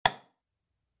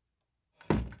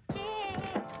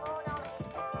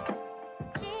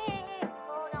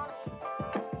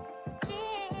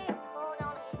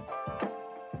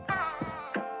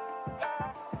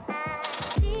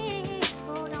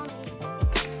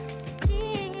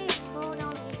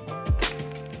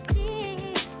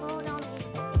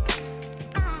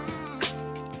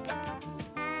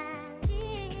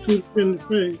to defend the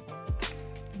faith.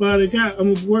 But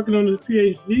I'm working on the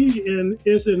PhD, and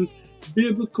it's in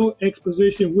biblical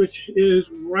exposition, which is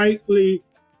rightly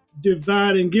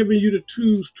dividing, giving you the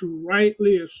tools to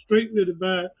rightly and straightly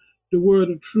divide the word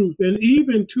of truth, and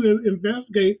even to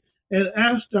investigate and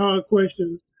ask the hard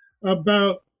questions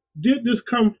about, did this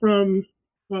come from,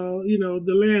 the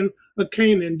land of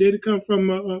Canaan? Did it come from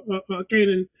a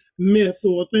Canaan myth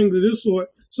or things of this sort?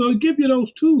 So it gives you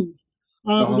those tools.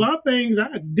 A lot of things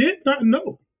I did not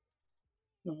know.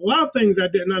 A lot of things I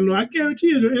did not know. I guarantee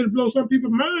you it'll blow some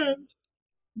people's minds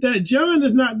that John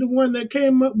is not the one that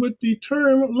came up with the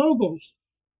term logos.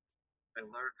 I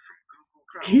learned from Google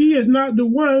Chrome. He is not the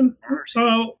one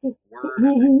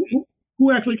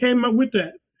who actually came up with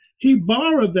that. He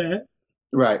borrowed that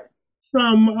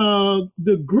from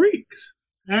the Greeks,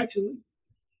 actually.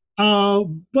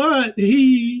 But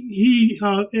he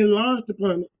enlarged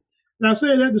upon it. And I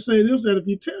say that to say this, that if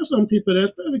you tell some people that,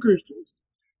 especially Christians,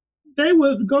 they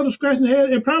would go to scratching their head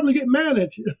and probably get mad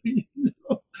at you,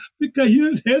 because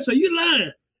they'll say, you're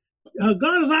lying.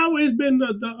 God has always been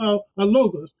the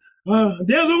logos.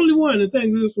 There's only one, and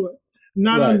things of this way.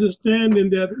 Not understanding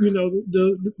that,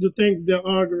 the things they're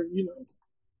arguing,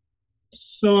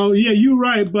 So, yeah, you're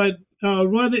right, but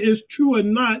whether it's true or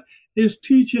not, it's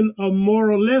teaching a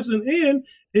moral lesson, and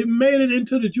it made it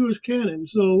into the Jewish canon.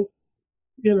 So,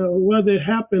 whether it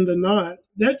happened or not,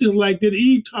 that's just like, did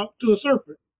Eve talk to a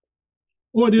serpent?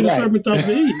 Or did the serpent talk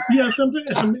to Eve? Yeah, something.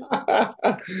 I mean,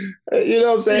 you know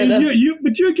what I'm saying?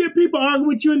 But you get people arguing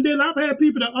with you, and then I've had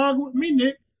people that argue with me,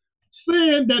 Nick,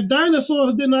 saying that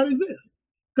dinosaurs did not exist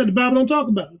because the Bible don't talk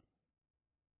about them.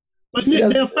 But see,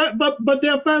 but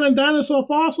they're finding dinosaur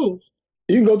fossils.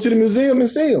 You can go to the museum and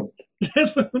see them.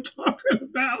 That's what I'm talking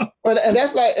about. And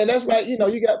that's like you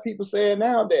got people saying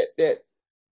now that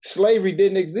slavery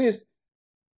didn't exist,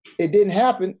 it didn't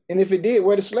happen, and if it did,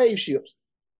 where are the slave ships?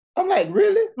 I'm like,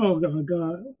 really? Oh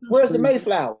God! Where's the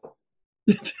Mayflower?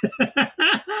 Hey,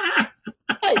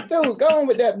 dude, go on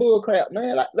with that bull crap,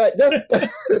 man. Like that's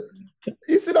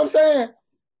you see what I'm saying?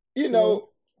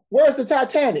 Where's the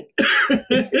Titanic?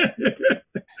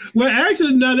 Well,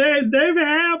 actually, no, they have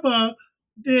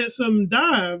did some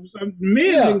dives.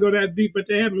 Men didn't go that deep, but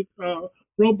they have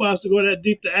robots to go that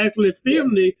deep to actually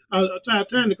film the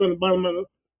Titanic on the bottom of the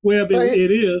web.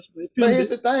 It is. But here's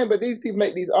the thing: but these people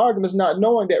make these arguments not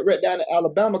knowing that right down in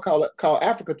Alabama, called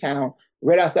Africa Town,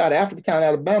 right outside of Africa Town,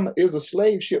 Alabama, is a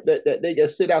slave ship that they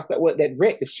just sit outside. That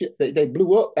wrecked the ship. They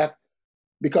blew up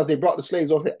because they brought the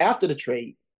slaves over after the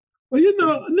trade. Well,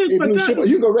 Nick, you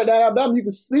can go right down Alabama, you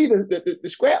can see the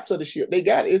scraps of the ship. They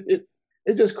got it.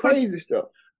 It's just crazy stuff.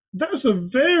 That's a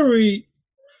very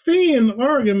thin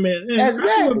argument. And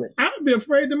exactly. I'd be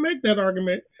afraid to make that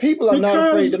argument. People are not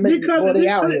afraid to make this, boy, they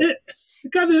out here.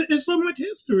 Because it's so much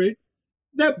history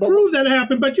that proves that it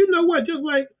happened. But you know what? Just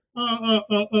like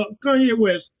Kanye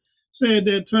West said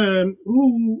that time,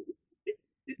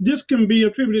 this can be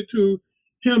attributed to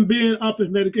him being off his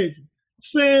medication,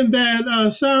 saying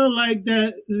that sound like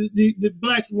that the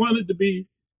blacks wanted to be,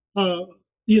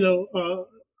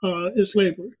 in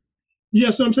slavery.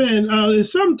 Yes, I'm saying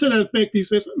it's something to that effect. He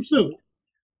said something silly,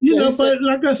 But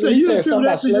like I said, he said something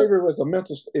about slavery was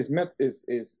is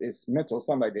mental,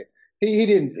 something like that. He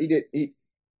didn't.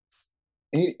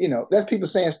 That's people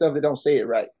saying stuff that don't say it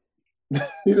right.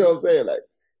 You know what I'm saying? Like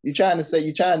you're trying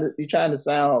to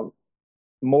sound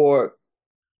more.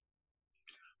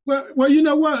 Well, you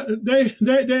know what? They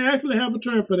actually have a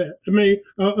term for that. I mean,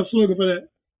 a slogan for that.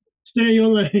 Stay in your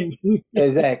lane.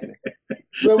 Exactly.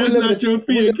 Well, we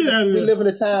live in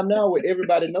a time now where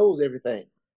everybody knows everything.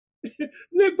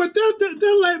 Nick, but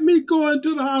they'll let me go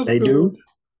into the hospital. They do?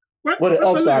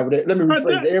 I'm sorry. Let me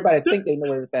rephrase it. Everybody think they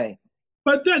know everything.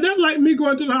 But they'll let me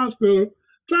go into the hospital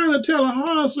trying to tell a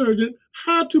heart surgeon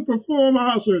how to perform a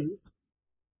heart surgery.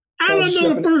 I don't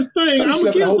know the first thing. I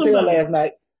slept in a hotel last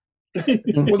night.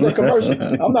 Was that commercial?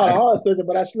 I'm not a heart surgeon,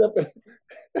 but I slept in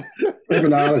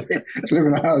sleeping a holiday inn.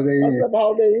 I slept a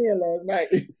holiday inn last night.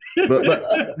 But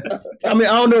I mean,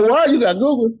 I don't know why you got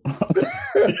Google.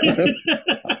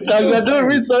 You got to do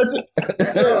research.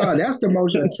 That's the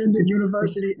most attended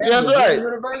university ever. That's right.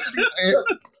 University.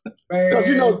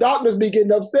 Because doctors be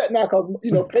getting upset now because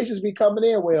patients be coming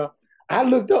in. Well, I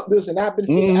looked up this and I've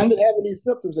been having these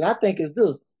symptoms and I think it's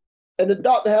this, and the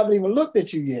doctor haven't even looked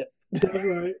at you yet. That's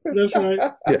right.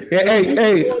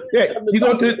 Hey,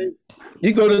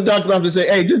 you go to the doctor's office and say,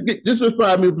 hey, just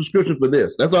prescribe me a prescription for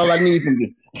this. That's all I need from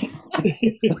you.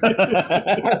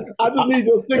 I just need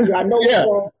your signature. I know it's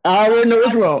wrong. I already know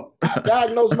it's wrong. I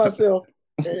diagnosed myself,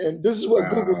 and this is what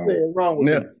Google said wrong with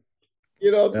me.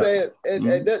 You know what I'm saying? And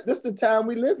that's the time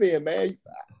we live in, man.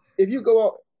 If you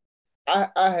go I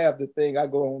have the thing. I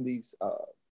go on these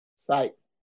sites,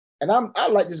 and I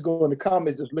like just go in the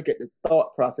comments, just look at the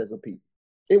thought process of people.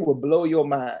 It will blow your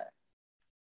mind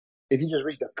if you just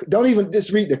read don't even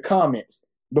just read the comments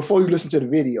before you listen to the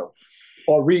video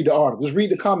or read the article. Just read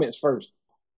the comments first,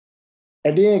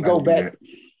 and then go back.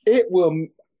 It will.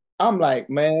 I'm like,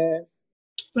 man.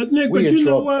 But Nick, but you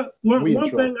know what? One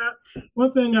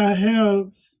thing I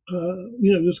have,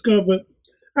 discovered.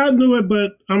 I knew it,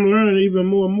 but I'm learning even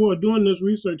more and more doing this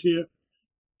research here.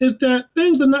 Is that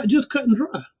things are not just cut and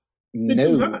dry.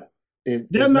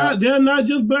 They're not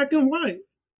just black and white.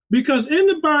 Because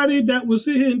anybody that will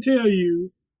sit here and tell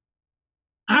you,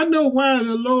 I know why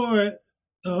the Lord,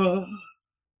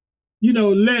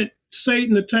 let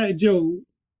Satan attack Job.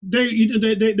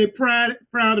 They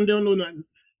proud and don't know nothing.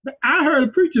 But I heard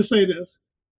a preacher say this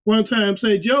one time.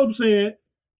 Job said,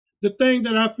 the thing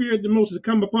that I feared the most has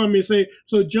come upon me.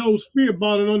 So Job's fear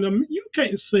brought it on them. You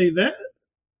can't say that.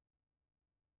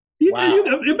 Wow.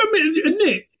 Nick,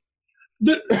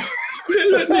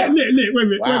 wait a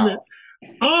minute.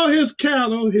 All his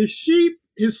cattle, his sheep,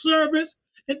 his servants,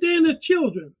 and then his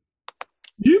children.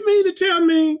 Do you mean to tell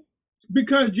me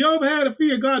because Job had a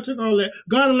fear, God took all that,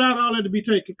 God allowed all that to be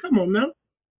taken? Come on now.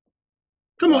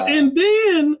 Come on. And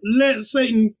then let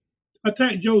Satan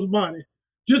attack Job's body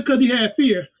just because he had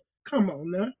fear. Come on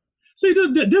now. See,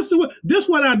 this is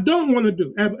what I don't want to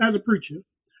do as a preacher.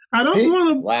 I don't want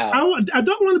to. Wow. I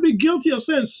don't want to be guilty of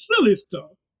saying silly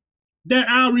stuff that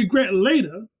I'll regret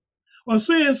later, or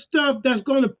saying stuff that's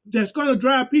gonna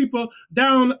drive people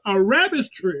down a rabbit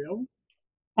trail.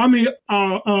 I mean,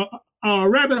 a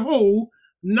rabbit hole,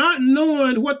 not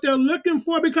knowing what they're looking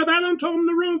for because I done told them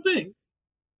the wrong thing.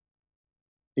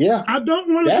 Yeah, I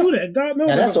don't want to do that. God knows.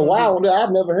 Now that's a wild one.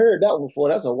 I've never heard that one before.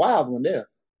 That's a wild one there.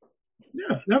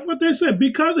 Yeah, that's what they said.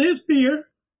 Because of his fear,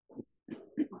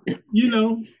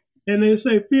 and they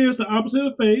say fear is the opposite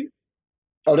of faith.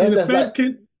 Oh, that's like,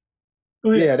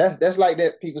 yeah, that's like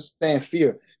that. People saying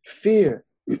fear. Fear.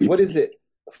 What is it?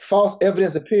 False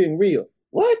evidence appearing real.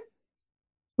 What?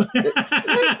 What?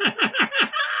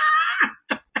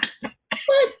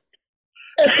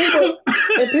 And people,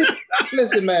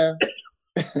 listen, man.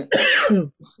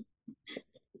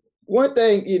 One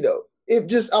thing, if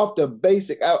just off the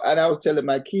basic, and I was telling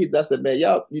my kids, I said, man,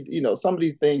 y'all, some of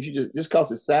these things, you just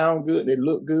cause it sound good, they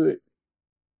look good,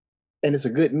 and it's a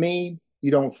good meme,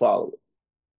 you don't follow it.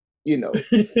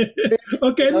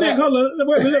 Okay, Nick, hold on.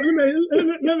 Wait, let me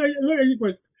ask you a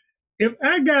question. If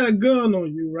I got a gun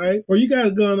on you, right, or you got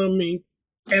a gun on me,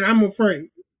 and I'm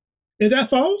afraid, is that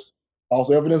false?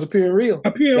 False evidence appearing real.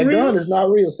 That gun is not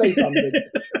real. Say something, nigga.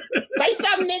 Say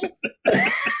something, nigga.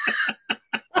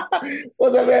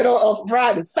 What's that man on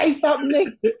Friday? Say something,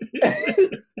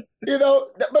 nigga.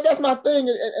 But that's my thing.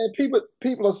 And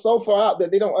people are so far out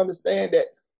that they don't understand that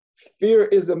fear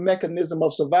is a mechanism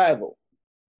of survival.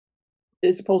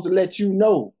 It's supposed to let you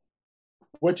know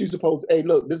what you're supposed to. Hey,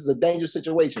 look, this is a dangerous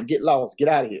situation. Get lost. Get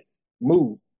out of here.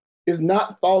 Move. It's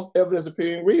not false evidence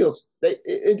appearing real.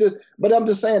 But I'm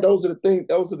just saying those are the things.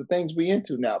 Those are the things we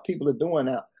into now. People are doing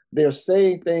now. They're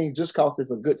saying things just because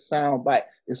it's a good sound bite.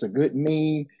 It's a good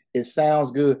meme. It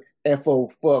sounds good. And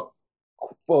for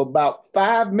about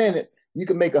 5 minutes, you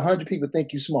can make 100 people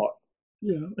think you're smart.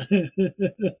 Yeah. You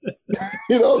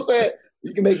know what I'm saying?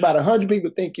 You can make about 100 people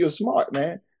think you're smart,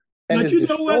 man. And but it's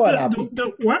destroying our people.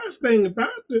 The wise thing about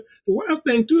the wise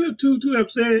thing to have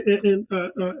said in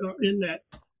that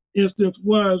instance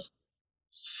was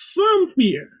some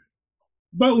fear.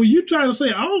 But when you try to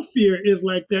say all fear is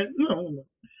like that, no.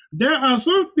 There are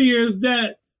some fears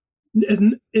that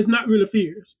is not really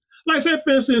fears. Like, say,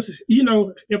 for instance,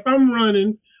 if I'm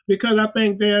running because I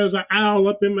think there's an owl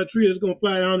up in my tree that's going to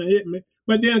fly down and hit me,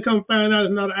 but then come find out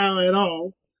it's not an owl at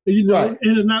all, right.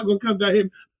 And it's not going to come down and hit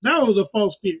me, that was a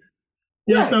false fear.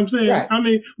 You know what I'm saying? Right. I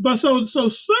mean, but so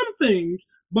some things,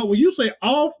 but when you say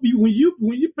all, when you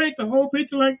paint the whole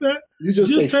picture like that, you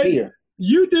just say fear.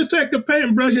 You just take the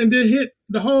paintbrush and then hit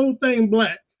the whole thing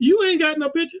black. You ain't got no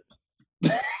picture.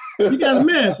 You got a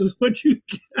mess. Is what you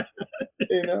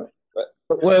got.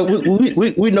 Well,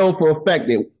 we know for a fact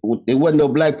that it wasn't no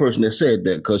black person that said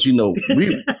that, because we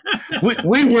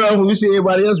run when we see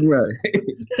everybody else run,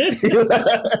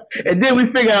 and then we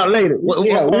figure out later. We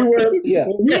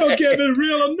don't care if it's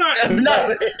real or not.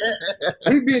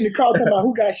 We be in the car talking about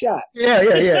who got shot. Yeah.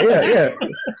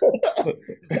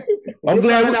 I'm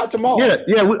glad we out tomorrow.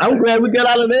 I'm glad we got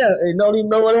out of there and don't even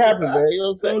know what happened, man. You know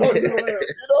what I'm saying? You know what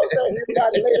I'm saying? He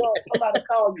got it later on. Somebody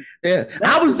call you. Yeah,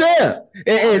 I was there,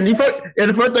 and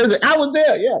the first thing is, I was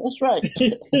there. Yeah, that's right.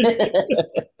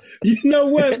 You know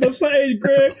what? Besides,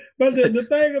 Greg, But the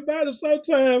thing about it,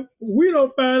 sometimes we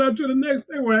don't find out till the next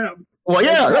day what happened. Well,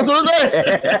 yeah, that's what I'm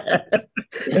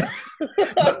saying.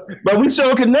 But we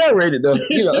sure can narrate it, though.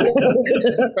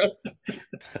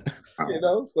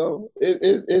 So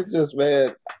it's just,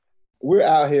 man, we're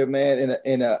out here, man,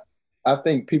 in a I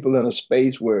think people in a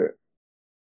space where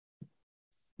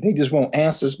they just want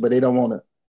answers, but they don't want to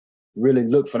really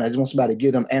look for them. They just want somebody to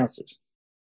give them answers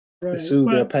to soothe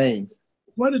their pains.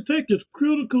 What it takes is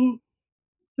critical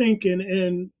thinking,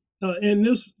 and in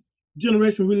this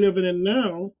generation we're living in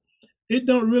now, it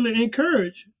don't really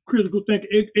encourage critical thinking.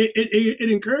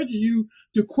 It encourages you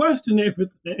to question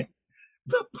everything,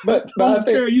 but I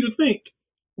think you to think.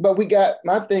 But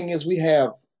my thing is we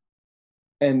have,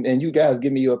 and you guys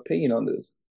give me your opinion on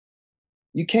this.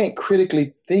 You can't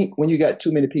critically think when you got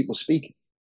too many people speaking.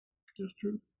 That's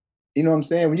true. You know what I'm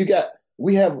saying? When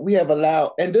we have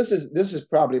allowed, and this is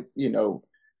probably,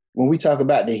 when we talk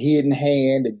about the hidden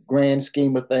hand, the grand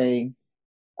scheme of thing,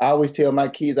 I always tell my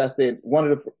kids, I said,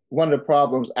 one of the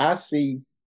problems I see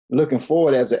looking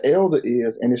forward as an elder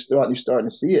is, and you're starting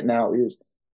to see it now is,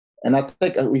 and I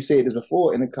think we said this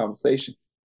before in the conversation,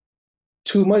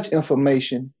 too much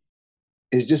information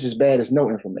is just as bad as no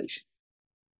information.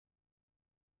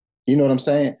 You know what I'm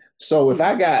saying? So if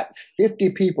I got 50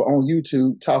 people on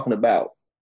YouTube talking about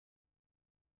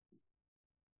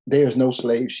there's no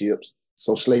slave ships,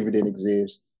 so slavery didn't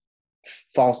exist,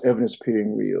 false evidence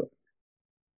appearing real,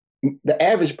 the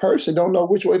average person don't know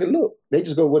which way to look. They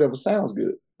just go whatever sounds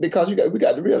good. Because we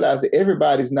got to realize that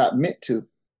everybody's not meant to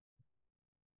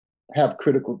have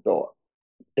critical thought.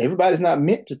 Everybody's not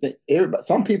meant to think.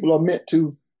 Some people are meant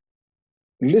to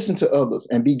listen to others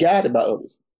and be guided by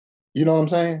others. You know what I'm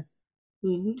saying?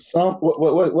 Mm-hmm.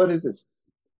 What is this?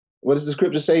 What does the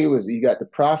scripture say? It was you got the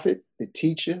prophet, the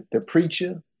teacher, the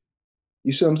preacher.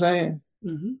 You see what I'm saying?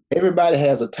 Mm-hmm. Everybody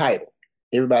has a title.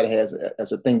 Everybody has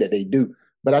a thing that they do.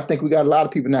 But I think we got a lot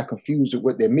of people now confused with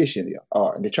what their mission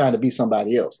are, and they're trying to be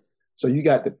somebody else. So you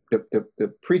got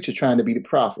the preacher trying to be the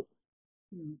prophet.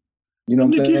 Mm-hmm. You know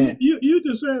what I'm saying? You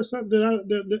just said something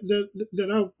that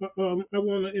I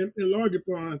want to enlarge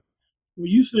upon. When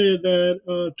you said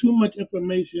that too much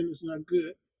information is not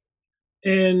good,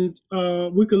 and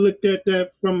we could look at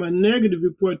that from a negative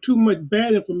report. Too much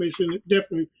bad information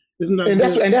definitely is not good.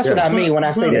 And that's what I mean when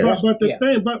I say that.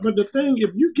 But the thing,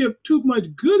 if you give too much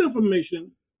good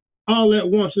information all at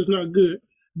once, is not good.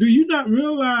 Do you not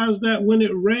realize that when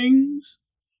it rains,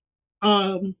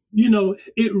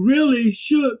 it really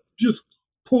should just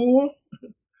pour,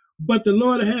 but the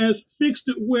Lord has fixed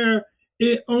it where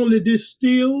it only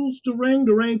distills the rain.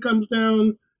 The rain comes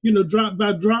down, drop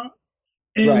by drop,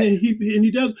 and right.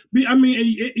 he does. I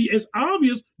mean, it's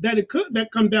obvious that it could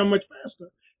come down much faster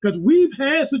because we've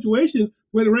had situations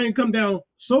where the rain come down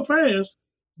so fast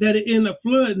that it end up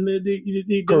flooding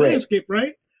the landscape,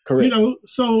 right? Correct.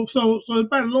 So it's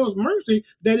by the Lord's mercy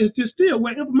that it's distilled.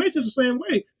 Where information is the same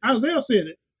way. Isaiah said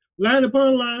it, line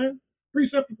upon line,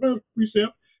 precept upon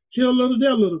precept, here a little,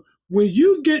 there a little. When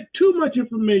you get too much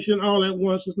information all at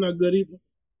once, it's not good either.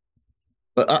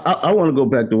 But I want to go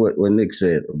back to what Nick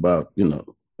said about,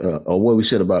 or what we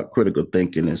said about critical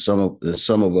thinking, and some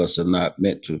of us are not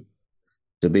meant to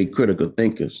be critical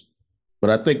thinkers, but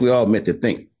I think we all meant to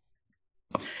think.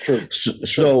 True.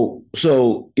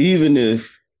 So even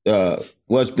if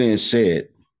what's being said,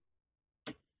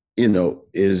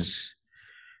 is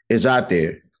out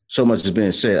there, so much is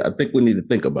being said, I think we need to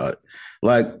think about it.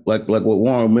 Like what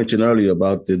Warren mentioned earlier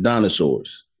about the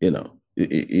dinosaurs,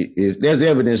 there's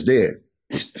evidence there.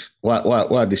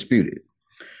 Why dispute it?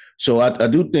 So I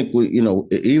do think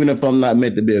even if I'm not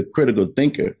meant to be a critical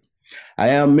thinker, I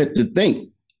am meant to think.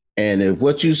 And if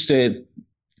what you said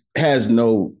has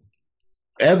no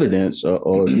evidence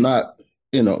or not,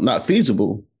 not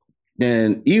feasible,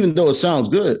 then even though it sounds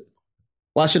good,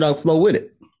 why should I flow with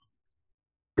it?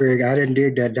 Greg, I didn't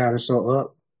dig that dinosaur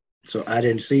up, so I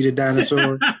didn't see the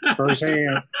dinosaur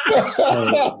firsthand.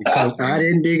 Because I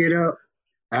didn't dig it up,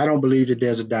 I don't believe that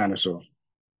there's a dinosaur.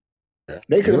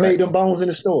 They could have made them bones in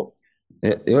the store.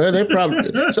 Yeah, well, they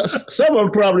probably some of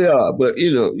them probably are, but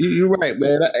you're right,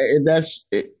 man. That's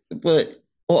it. But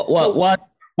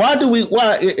why do we?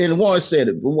 Why? And Warren said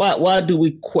it. Why do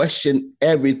we question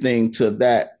everything to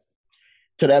that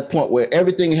point where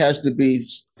everything has to be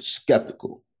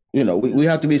skeptical? We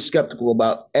have to be skeptical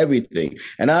about everything.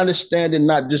 And I understand and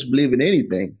not just believing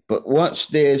anything, but once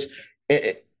there's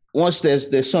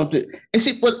something, and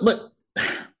see, but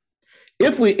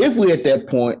if we at that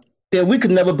point, then we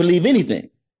could never believe anything.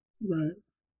 Right.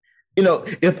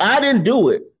 If I didn't do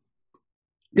it,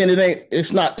 then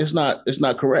it's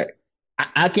not correct.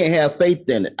 I can't have faith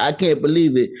in it. I can't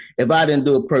believe it if I didn't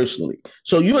do it personally.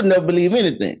 So you would never believe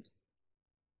anything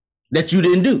that you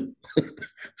didn't do.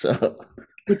 So,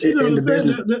 but you know, in the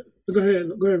business, go ahead,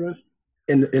 man.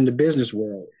 In the business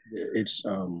world, it's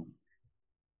the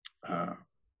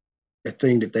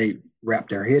thing that they wrap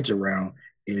their heads around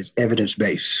is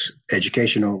evidence-based.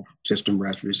 Educational system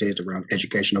wraps its heads around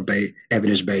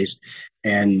evidence-based.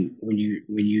 And when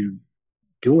you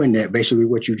doing that, basically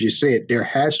what you just said, there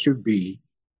has to be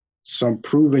some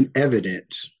proven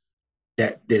evidence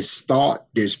that this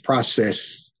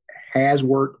process has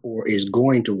worked or is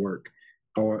going to work,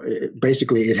 or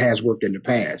basically it has worked in the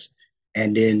past.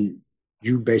 And then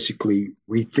you basically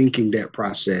rethinking that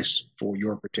process for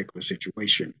your particular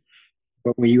situation.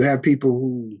 But when you have people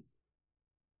who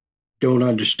don't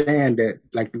understand that,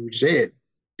 like you said,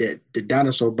 that the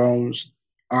dinosaur bones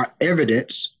are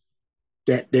evidence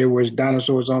that there was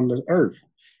dinosaurs on the earth,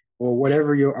 or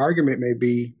whatever your argument may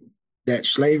be, that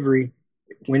slavery,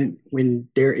 when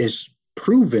there is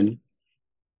proven,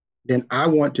 then I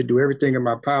want to do everything in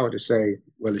my power to say,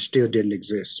 well, it still didn't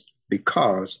exist,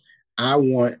 because I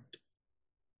want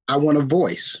a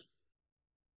voice.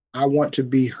 I want to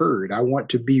be heard. I want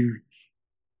to be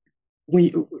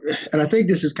and I think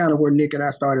this is kind of where Nick and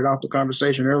I started off the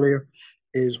conversation earlier,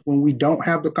 is when we don't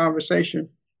have the conversation,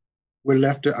 we're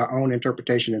left to our own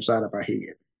interpretation inside of our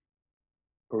head.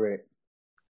 Correct.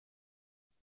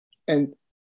 And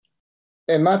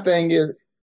my thing is,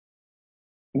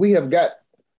 we have got,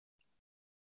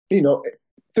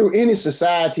 through any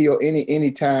society or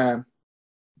any time,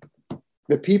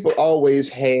 the people always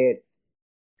had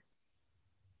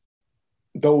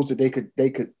those that they could,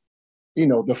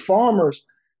 the farmers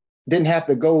didn't have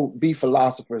to go be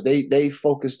philosophers. They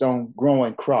focused on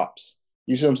growing crops.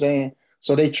 You see what I'm saying?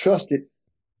 So they trusted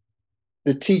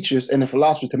the teachers and the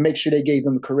philosophers to make sure they gave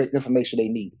them the correct information they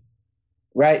needed,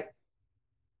 right?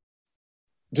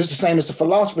 Just the same as the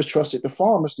philosophers trusted the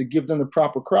farmers to give them the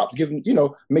proper crops, give them,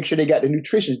 make sure they got the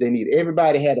nutrition they needed.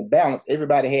 Everybody had a balance.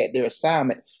 Everybody had their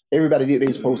assignment. Everybody did what they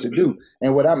were supposed to do.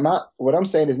 And what I'm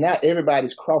saying is now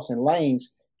everybody's crossing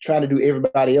lanes trying to do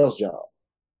everybody else's job.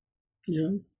 Yeah.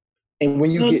 And when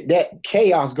you get that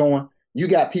chaos going, you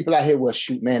got people out here, well,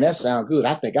 shoot, man, that sounds good.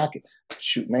 I think I could,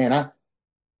 shoot, man,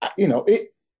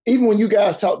 even when you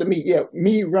guys talk to me,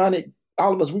 me, Ronnie,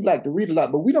 all of us, we like to read a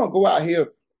lot, but we don't go out here.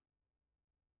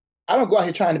 I don't go out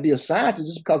here trying to be a scientist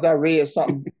just because I read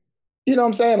something, you know what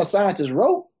I'm saying, a scientist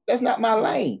wrote. That's not my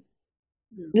lane.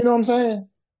 You know what I'm saying?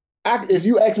 If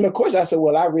you ask me a question, I said,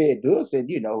 well, I read this and,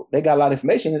 they got a lot of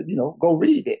information, go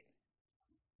read it.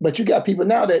 But you got people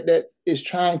now that is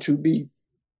trying to be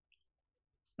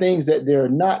things that they're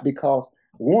not, because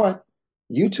one,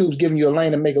 YouTube's giving you a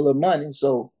lane to make a little money.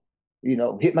 So,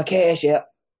 hit my Cash App,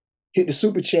 hit the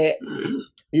super chat,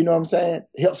 you know what I'm saying?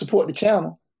 Help support the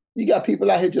channel. You got people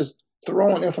out here just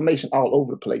throwing information all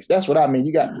over the place. That's what I mean.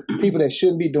 You got people that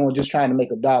shouldn't be doing, just trying to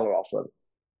make $1 off of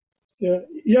it.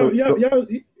 Yeah.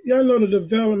 Y'all know the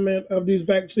development of these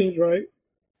vaccines, right?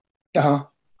 Uh-huh.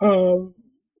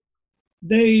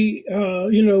 They,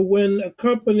 when a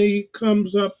company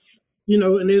comes up,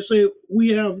 and they say, we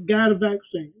have got a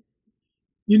vaccine,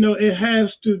 it has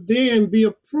to then be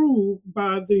approved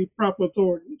by the proper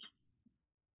authorities.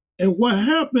 And what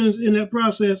happens in that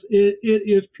process is it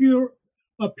is peer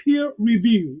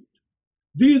reviewed.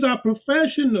 These are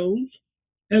professionals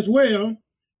as well,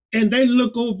 and they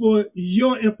look over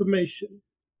your information,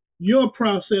 your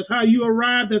process, how you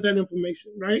arrived at that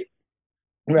information, right?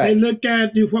 Right. They look at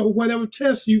whatever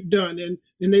tests you've done,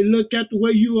 and they look at the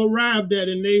way you arrived at,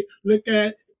 and they look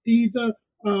at either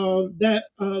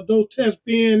those tests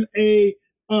being a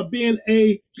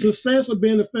success or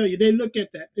being a failure. They look at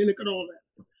that. They look at all that.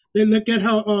 They look at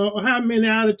how many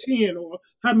out of 10 or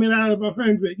how many out of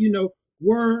 100,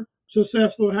 were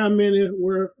successful, how many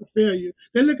were a failure.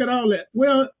 They look at all that.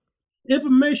 Well,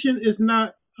 information is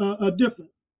not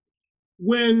different.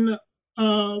 When,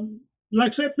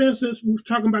 like say for instance, we were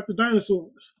talking about the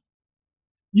dinosaurs.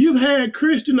 You've had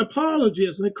Christian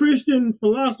apologists and Christian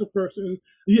philosophers and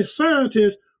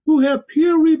scientists who have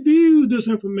peer-reviewed this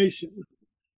information.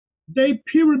 They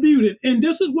peer-reviewed it. And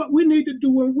this is what we need to do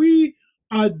when we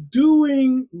are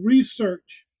doing research.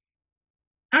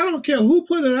 I don't care who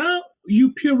put it out,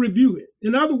 you peer review it.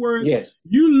 In other words, yes,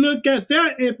 you look at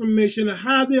that information and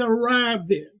how they arrived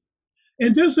there.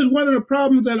 And this is one of the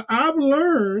problems that I've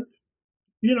learned,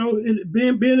 being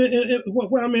in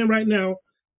what I'm in right now,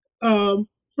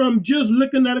 from just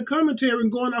looking at a commentary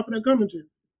and going off of that commentary.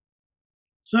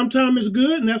 Sometimes it's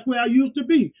good, and that's where I used to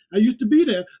be. I used to be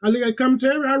there. I look at a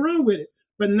commentary, I run with it.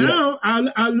 But now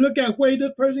I look at where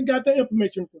this person got their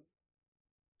information from.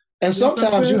 And You know what I'm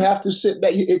sometimes you saying? have to sit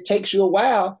back. It takes you a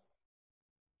while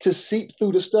to seep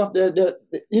through the stuff that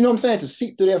you know what I'm saying, to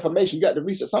seep through the information. You got to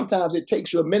research. Sometimes it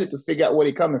takes you a minute to figure out where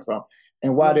they're coming from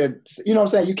and why Right. they're, you know what I'm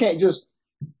saying? You can't just,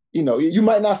 you know, you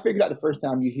might not figure it out the first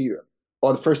time you hear it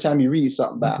or the first time you read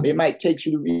something about it. It might take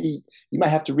you to read, you might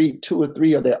have to read 2 or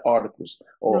 3 of their articles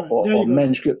or, Right. There or you go.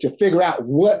 manuscript to figure out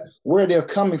where they're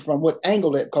coming from, what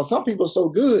angle that, because some people are so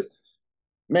good,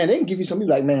 man, they can give you something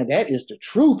like, man, that is the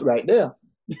truth right there.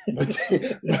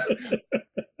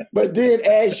 But then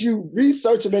as you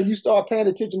research them and you start paying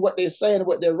attention to what they're saying and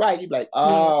what they're writing, you're like,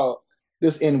 oh,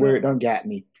 this N-word done got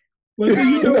me. Well, so you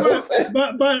know You know what I'm what? saying?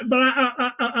 But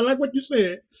I like what you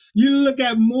said. You look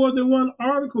at more than one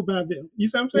article by them. You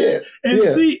see what I'm saying? Yeah, And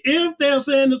yeah. see if they're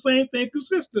saying the same thing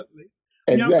consistently.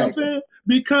 You know what I'm Exactly. saying?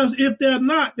 Because if they're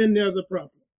not, then there's a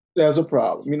problem. There's a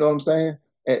problem. You know what I'm saying?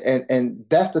 And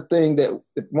that's the thing, that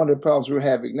one of the problems we're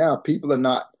having now. People are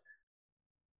not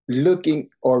looking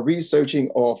or researching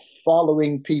or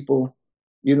following people,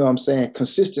 you know what I'm saying,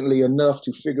 consistently enough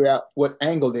to figure out what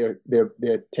angle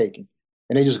they're taking.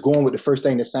 And they're just going with the first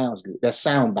thing that sounds good. That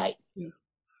sound bite. Yeah.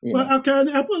 You Well, know? okay,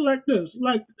 I put it like this: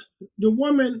 like the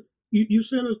woman, you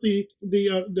sent us the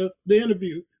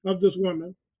interview of this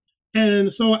woman,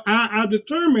 and so I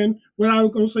determined what I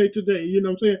was going to say today. You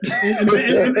know what I'm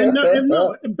saying? And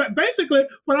no, but basically,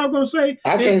 what I was going to say,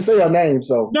 I can't say her name,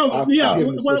 so no, yeah.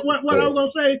 forgive me, sister. What I was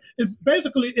going to say is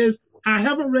basically is I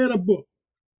haven't read a book.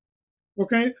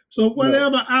 Okay, so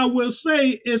whatever I will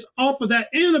say is off of that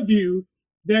interview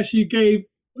that she gave,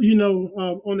 you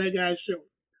know, on that guy's show.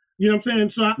 You know what I'm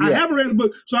saying? So I Yeah. haven't read the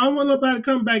book. So I don't want nobody to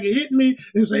come back and hit me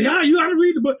and say, "Yeah, you got to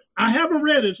read the book." I haven't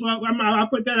read it, so I'll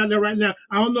put that out there right now.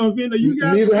 I don't know if any of you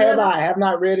guys. Neither have read it. I. I have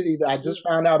not read it either. I just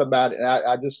found out about it.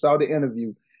 I just saw the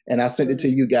interview and I sent it to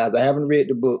you guys. I haven't read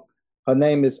the book. Her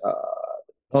name is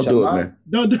Don't do it, Shaman. man.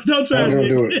 Don't try Don't to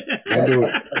do it. Don't do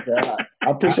it. Okay, I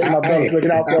appreciate my brothers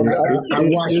looking out for me. I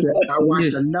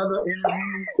watched another interview.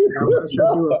 I watched her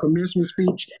do a commencement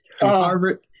speech at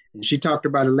Harvard. And she talked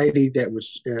about a lady that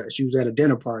was, she was at a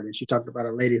dinner party. And she talked about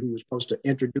a lady who was supposed to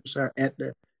introduce her at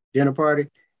the dinner party.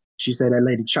 She said that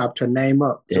lady chopped her name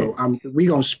up. So we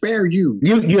gonna spare you.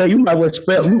 You might well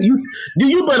spell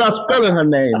you better spell her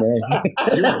name, man.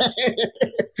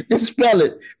 Just spell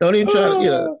it. Don't even try to, you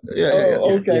know.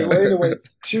 Okay. Well, anyway,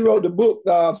 she wrote the book.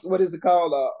 What is it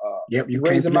called? Yep, you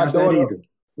Raising can't My pronounce that Daughter. either.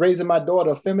 Raising My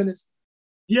Daughter, a Feminist.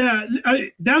 Yeah,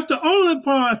 that's the only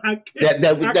part I can't.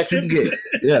 That you can get.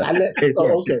 Yeah.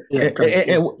 Okay.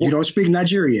 Yeah, and you don't speak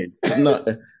Nigerian. no,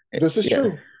 This is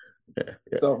true. Yeah.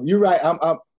 So you're right.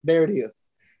 I'm there. It is.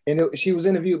 And she was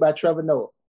interviewed by Trevor Noah.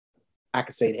 I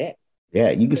could say that.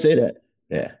 Yeah, you can say that.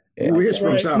 Yeah. Who is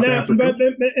from South Africa? But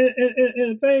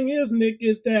the thing is, Nick,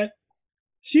 is that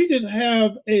she just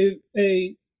have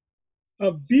a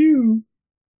view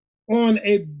on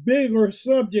a bigger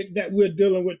subject that we're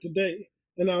dealing with today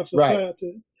in our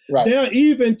society. Right. They're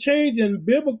even changing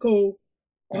biblical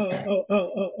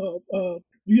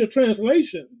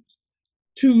translations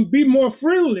to be more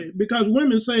friendly, because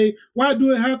women say, why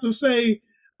do it have to say,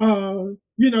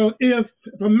 if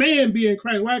a man be in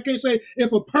Christ? Why can't say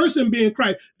if a person be in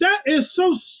Christ? That is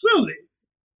so silly.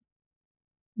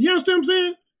 You understand what I'm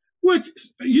saying? Which,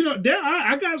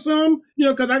 I got some,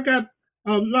 because I got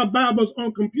a lot of Bibles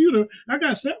on computer. I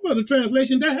got several of the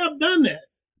translations that have done that.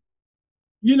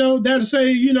 That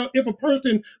say, if a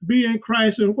person be in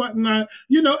Christ and whatnot,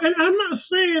 and I'm not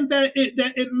saying that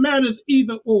it matters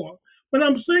either or, but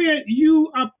I'm saying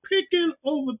you are picking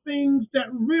over things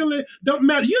that really don't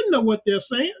matter. You know what they're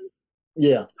saying.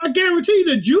 Yeah. I guarantee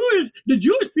the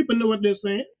Jewish people know what they're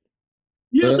saying.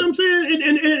 You know what I'm saying?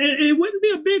 And it wouldn't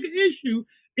be a big issue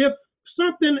if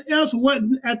something else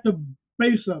wasn't at the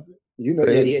base of it.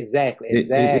 Exactly.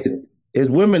 Is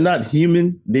women not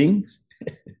human beings?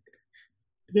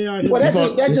 They are. Well, that's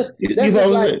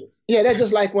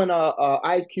just like when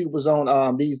Ice Cube was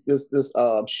on this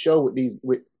show with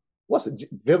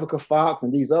Vivica Fox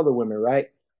and these other women, right?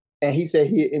 And he said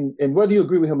and whether you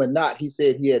agree with him or not, he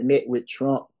said he had met with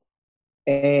Trump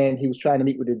and he was trying to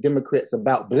meet with the Democrats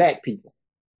about black people.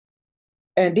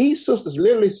 And these sisters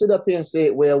literally sit up here and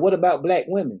said, well, what about black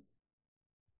women?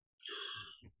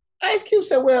 Ice Cube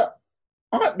said, well,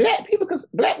 aren't black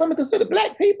women considered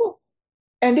black people?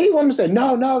 And these women said,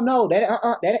 no,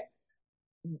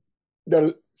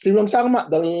 see what I'm talking about?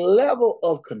 The level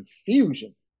of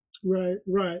confusion. Right.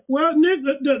 Well, Nick,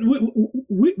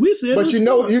 we said, but you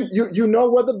know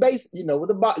where the base, where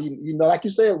the bottom, like you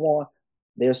said, Warren,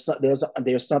 there's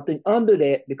something under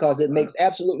that, because it makes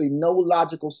absolutely no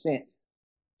logical sense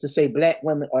to say black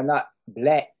women are not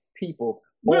black people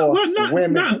or not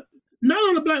women. Not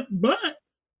on the black.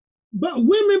 but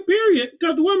women, period.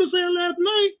 Because the woman said last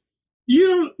night,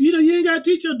 you ain't got to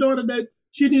teach your daughter that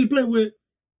she need to play with,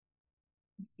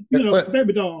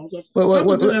 baby dolls or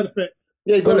something to that effect.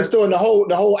 Yeah, you go to the store and the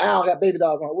whole aisle got baby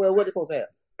dolls on. Well, what they supposed to have?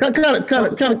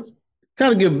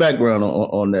 Kind of give background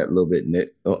on that a little bit,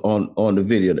 Nick, on the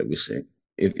video that we seen,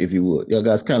 if you would. Y'all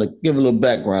guys kind of give a little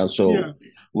background so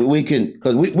we can,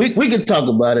 because we can talk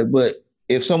about it, but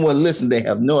if someone listens, they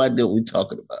have no idea what we're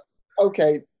talking about.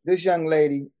 Okay, this young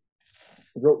lady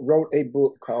wrote a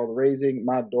book called Raising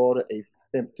My Daughter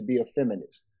to Be a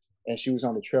Feminist, and she was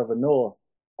on the Trevor Noah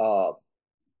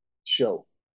show.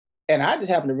 And I just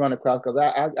happened to run across, because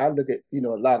I look at, a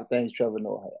lot of things Trevor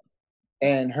Noah had.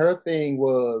 And her thing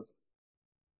was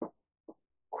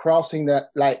crossing that,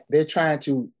 like they're trying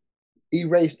to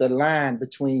erase the line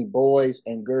between boys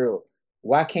and girls.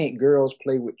 Why can't girls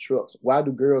play with trucks? Why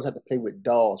do girls have to play with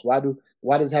dolls? Why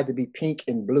does it have to be pink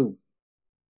and blue?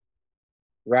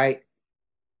 Right?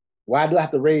 Why do I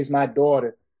have to raise my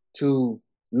daughter to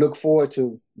look forward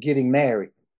to getting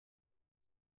married?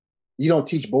 You don't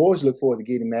teach boys to look forward to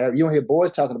getting married. You don't hear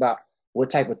boys talking about what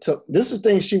type of tuck. This is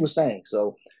things she was saying.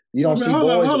 So you don't see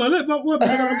boys. Hold on. I'm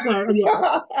sorry.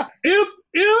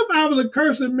 If I was a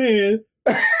cursing man,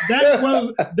 that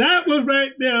was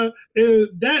right there.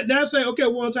 That say, okay,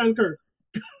 one time curse.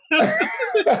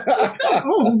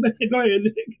 Oh man, go ahead,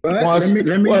 Nick. But let me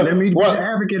be the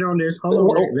advocate on this.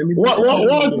 Hold on. Let me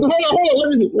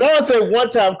say one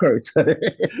time curse. let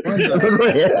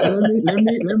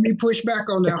me push back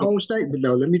on that whole statement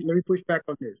though. Let me push back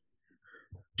on this.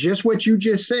 Just what you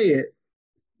just said.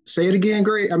 Say it again,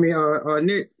 Greg.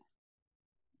 Nick.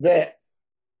 That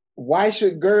why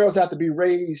should girls have to be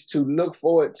raised to look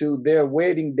forward to their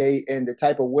wedding day and the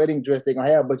type of wedding dress they're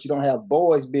gonna have, but you don't have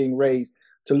boys being raised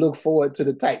to look forward to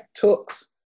the type tux?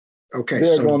 Okay,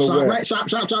 stop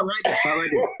right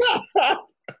there.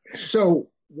 So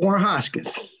Warren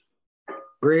Hoskins,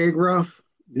 Greg Ruff,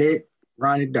 Nick,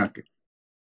 Ronnie Duncan.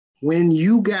 When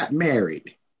you got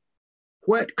married,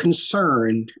 what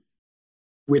concerned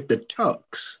with the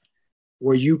tux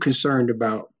were you concerned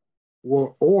about?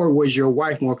 Or was your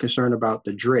wife more concerned about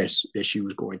the dress that she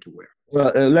was going to wear?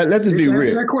 Well, let's just be real.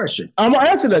 Answer that question. I'm gonna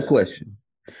answer that question.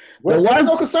 Well, there was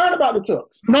no concern about the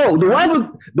tux. No, the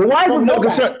wife was more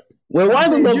concerned.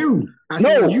 I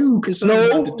said you concerned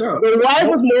about the tux.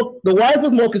 The wife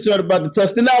was more concerned about the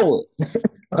tux than I was.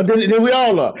 Then we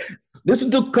all are. This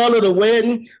is the color of the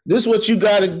wedding. This is what you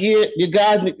got to get. You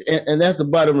guys, and that's the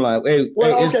bottom line.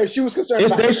 She was concerned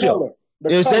about the color.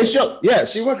 They show.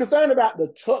 Yes. She wasn't concerned about the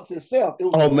tux itself. It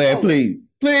was man, color.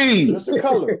 Please. It's the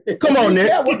color. Come on,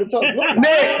 Nick. What the tux looked like.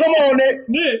 Nick, come on, Nick.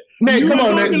 Nick, come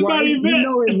on, Nick. You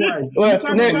know it's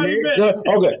right. Nick.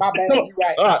 Okay. My bad. You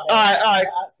right. All right.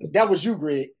 That was you,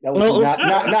 Greg. That was you,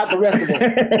 not the rest of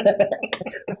us.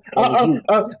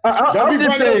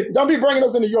 Don't be bringing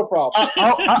us into your problem.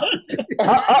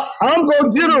 I'm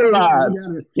going to generalize.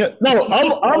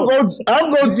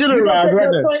 I'm going to generalize right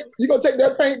now. You're going to take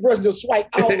that paintbrush and just swipe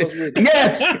all of us with it.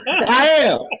 Yes, I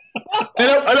am. And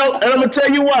I'm going to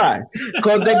tell you why.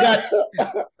 Because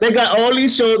they got all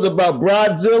these shows about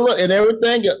Bridezilla and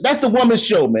everything. That's the woman's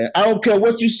show, man. I don't care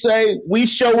what you say. We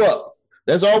show up.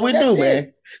 That's all we do,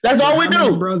 man. That's all we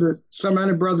do. So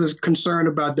many brothers concerned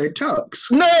about their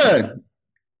tux. None.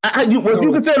 You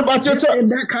concerned about your tux?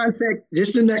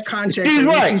 Just in that context, she's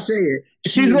right. She said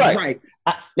she's right.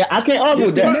 I can't argue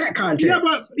with that. In that context.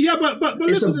 But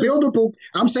it's a buildable.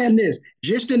 I'm saying this.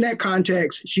 Just in that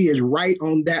context, she is right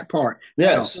on that part.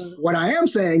 Yes. Now, what I am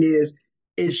saying is,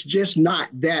 it's just not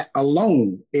that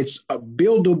alone. It's a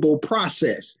buildable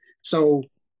process. So,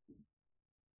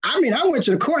 I went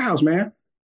to the courthouse, man.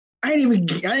 We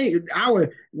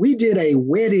did a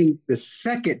wedding the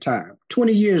second time,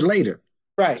 20 years later.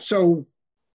 Right. So,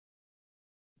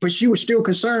 but she was still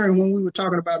concerned when we were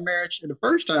talking about marriage the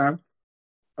first time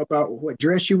about what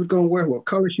dress she was going to wear, what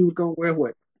color she was going to wear,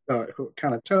 what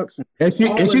kind of tux. And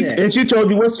she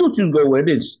told you what suit you was going to wear,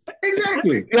 didn't she?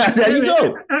 Exactly. Yeah, there you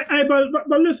go.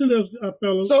 But listen to this,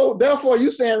 fellas. So therefore,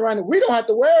 you saying, Ronnie, we don't have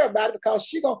to worry about it because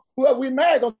whoever we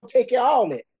marry going to take care of all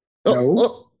that.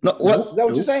 No. What? Is that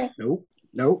what you're saying?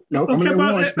 No. Okay, but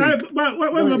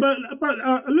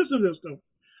listen to this though.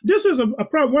 This is a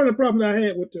problem. One of the problems I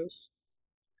had with this,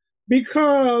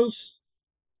 because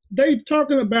they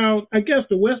talking about, I guess,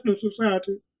 the Western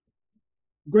society,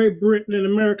 Great Britain and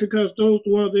America, because those are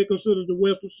the ones they consider the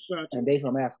Western society. And they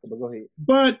from Africa, but go ahead.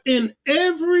 But in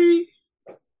every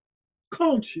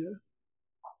culture,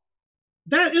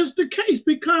 that is the case,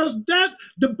 because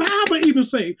the Bible even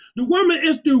says the woman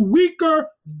is the weaker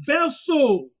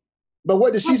vessel. But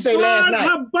what did she say last night?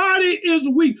 Her body is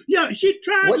weak. Yeah, she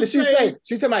tried What to did she say?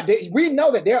 She's talking about, we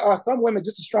know that there are some women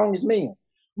just as strong as men.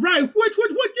 Right, which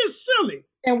is silly.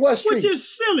 And what street? Which is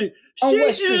silly. On She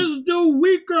what street? is the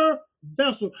weaker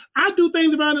vessel. I do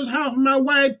things around this house my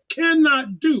wife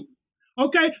cannot do.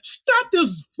 Okay? Stop this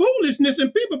foolishness,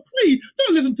 and people, please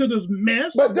don't listen to this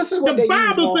mess. But this is what the they use,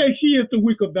 Bible Warren. says she is the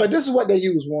weaker vessel. But this is what they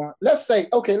use, Warren. Let's say,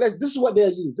 okay, this is what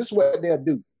they'll use. This is what they'll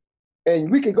do.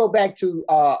 And we can go back to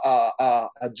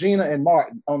Gina and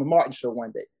Martin on the Martin show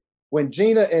one day, when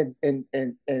Gina and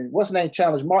what's her name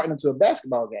challenged Martin into a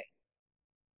basketball game.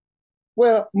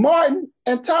 Well, Martin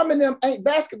and Tom and them ain't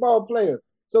basketball players,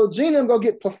 so Gina and go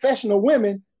get professional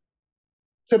women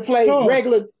to play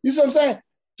regular. You see what I'm saying?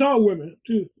 Tall women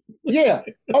too. Yeah.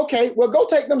 Okay. Well, go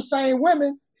take them same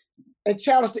women and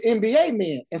challenge the NBA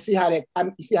men and see how that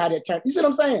turns. You see what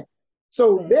I'm saying?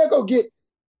 So they'll go get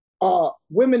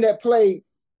women that play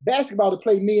basketball to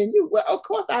play me and you. Well, of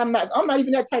course I'm not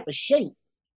even that type of shape.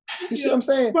 You see what I'm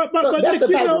saying? But that's the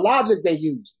type of logic they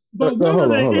use. But one of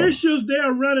the issues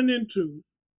they're running into,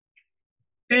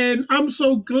 and I'm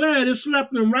so glad it's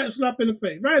slapping them right in the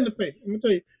face. I'm gonna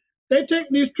tell you, they take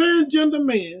these transgender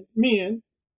men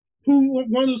who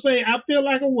want to say, I feel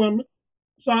like a woman,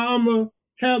 so I'm gonna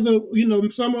have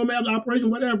some of them have the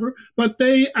operation, whatever, but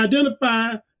they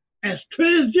identify as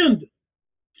transgender.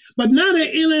 But now they're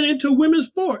entering into women's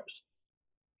sports.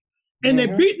 And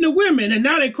they're beating the women, and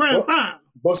now they're crying foul.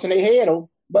 Busting their head on.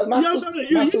 But my sister said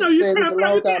this a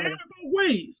long time ago.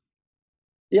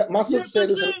 Yeah, my sister said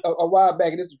this a while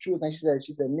back, and it's the truth. And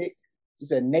she said, Nick,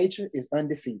 nature is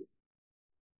undefeated.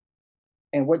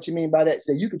 And what you mean by that?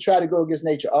 Say you can try to go against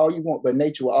nature all you want, but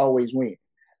nature will always win.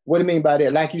 What do you mean by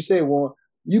that? Like you said, Warren,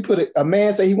 you put a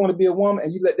man say he want to be a woman,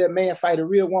 and you let that man fight a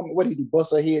real woman. What do he do?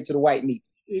 Bust her head to the white meat.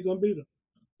 He's gonna beat her.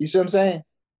 You see what I'm saying?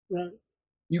 Right.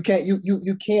 You can't.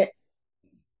 You can't.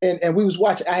 And we was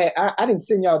watching. I didn't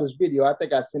send y'all this video. I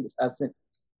think I sent this.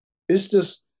 It's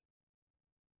just.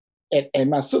 And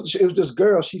my sister, it was this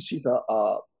girl. She's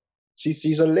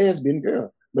a lesbian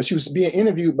girl, but she was being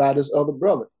interviewed by this other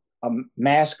brother, a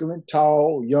masculine,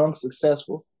 tall, young,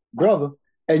 successful brother.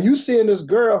 And you seeing this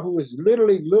girl who is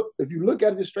literally if you look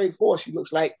at it straight forward, she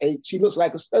looks like a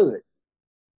stud.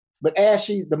 But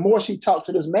the more she talked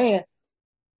to this man,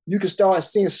 you can start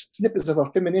seeing snippets of her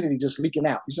femininity just leaking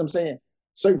out. You see what I'm saying?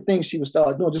 Certain things she would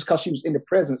start doing just because she was in the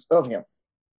presence of him.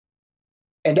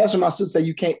 And that's what my sister said,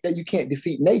 you can't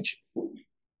defeat nature,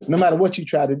 no matter what you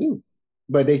try to do.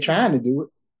 But they trying to do it.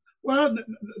 Well,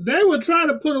 they would try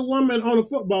to put a woman on a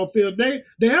football field. They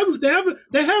haven't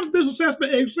been successful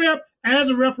except as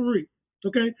a referee.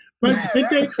 Okay? But they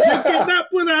cannot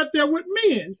put out there with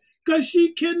men because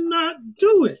she cannot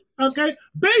do it. Okay?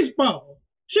 Baseball.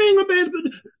 She ain't gonna be able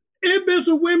to. It been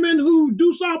some women who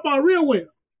do softball real well.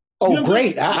 Oh,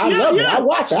 great. I love it. I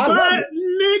watch it. I love it.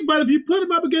 Nick, but if you put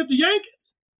them up against the Yankees,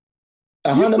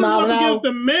 100 miles an hour against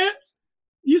the Mets,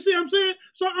 you see what I'm saying?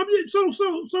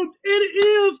 So it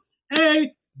is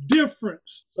a difference.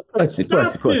 Question.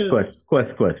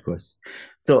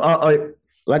 So,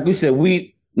 like we said,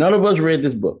 none of us read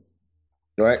this book,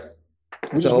 right?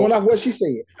 We're just going off what she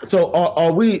said. So,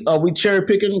 are we cherry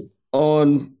picking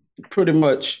on pretty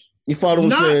much? You follow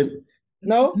what I'm saying?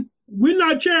 No. We're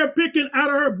not cherry picking out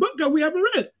of her book because we haven't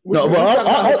read it. We're talking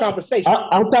about her conversation.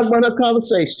 I'm talking about her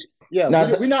conversation. Yeah,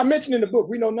 now, we're not mentioning the book.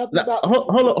 We know nothing about. Hold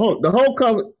on. The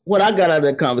whole what I got out of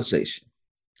that conversation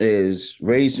is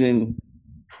raising.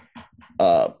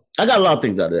 I got a lot of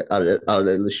things out of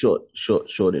that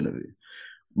short interview,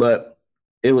 but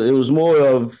it was more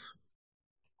of.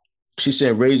 She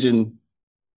said raising,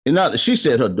 and not she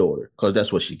said her daughter because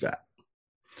that's what she got.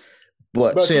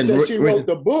 But she said she wrote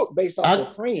the book based on her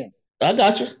friend. I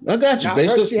got you.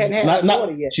 She hadn't had her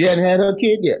daughter yet. She hadn't had her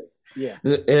kid yet. Yeah.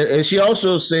 And she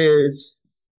also says,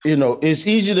 it's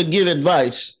easy to give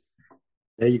advice.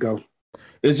 There you go.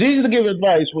 It's easy to give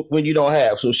advice when you don't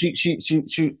have. So she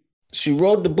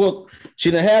wrote the book. She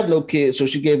didn't have no kids, so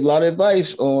she gave a lot of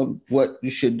advice on what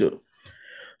you should do.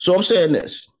 So I'm saying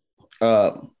this.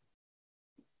 A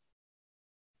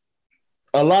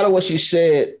lot of what she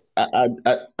said,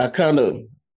 I kind of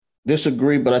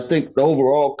disagree, but I think the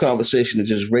overall conversation is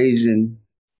just raising,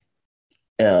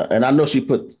 and I know she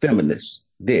put feminists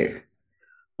there,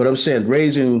 but I'm saying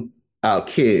raising our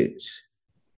kids.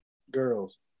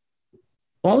 Girls.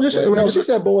 Well, I'm just no, she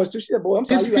said boys too. She said boys. I'm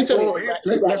sorry.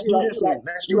 Let's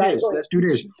do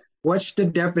this. What's the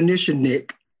definition,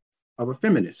 Nick, of a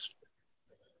feminist?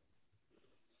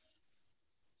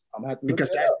 Because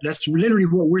that's literally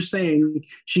what we're saying.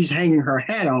 She's hanging her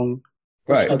hat on.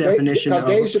 Right. The definition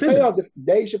because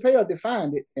Dave Chappelle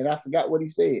defined it, and I forgot what he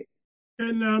said.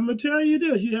 And I'm gonna tell you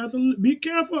this: you have to be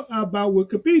careful about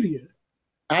Wikipedia.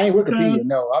 I ain't Because, Wikipedia,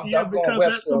 no. I'm yeah, going because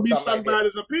that's Webster gonna or be something like that.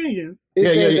 somebody's opinion. It Yeah,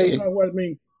 says yeah, a, yeah. That's what it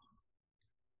means.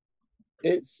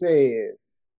 it said,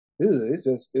 it's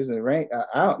just it's a rank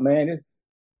out, man. It's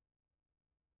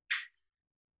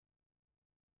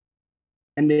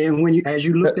And then as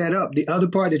you look that up, the other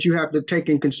part that you have to take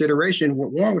in consideration,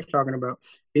 what Warren was talking about,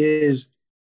 is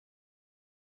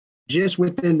just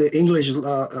within the English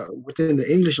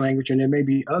language, and there may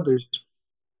be others.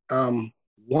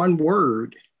 One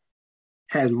word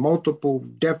has multiple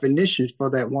definitions for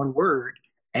that one word,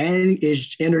 and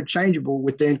is interchangeable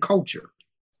within culture.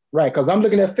 right, because I'm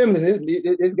looking at feminism.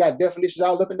 It's got definitions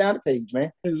all up and down the page,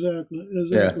 man. Exactly.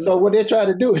 Yeah. So what they're trying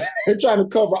to do, they're trying to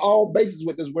cover all bases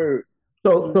with this word.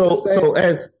 So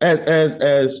as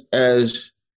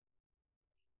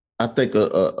I think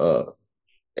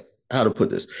how to put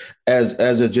this, as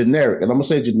a generic, and I'm gonna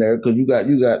say generic because you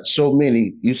got so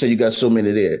many. You say you got so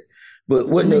many there, but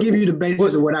Let me give you the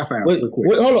basis of what I found. Real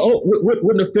quick. Oh, hold on.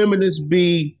 Wouldn't a feminist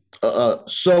be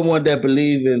someone that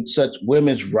believe in such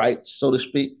women's rights, so to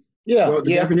speak? Yeah, Well,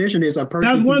 the definition is a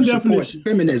person That's one who supports definition.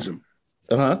 feminism.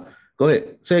 Go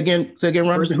ahead. Say again,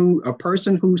 Ron. A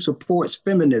person who supports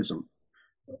feminism.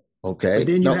 Okay. But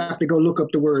then you have to go look up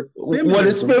the word feminism. What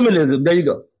is feminism? There you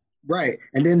go. Right.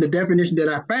 And then the definition that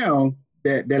I found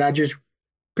that I just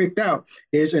picked out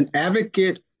is an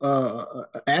advocacy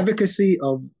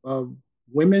of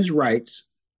women's rights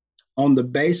on the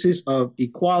basis of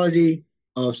equality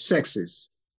of sexes.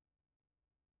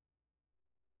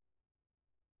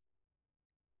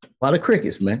 A lot of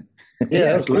crickets, man. Yeah,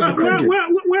 Yes, a lot of crickets.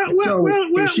 So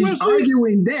if she's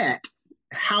arguing that,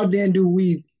 how then do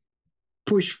we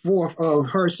push forth of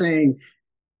her saying,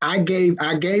 I gave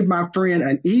my friend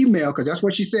an email, because that's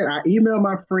what she said. I emailed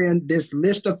my friend this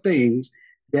list of things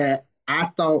that I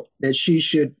thought that she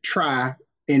should try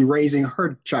in raising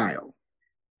her child.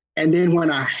 And then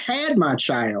when I had my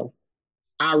child,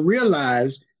 I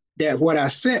realized that what I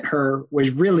sent her was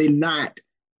really not,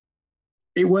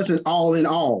 it wasn't all in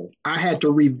all. I had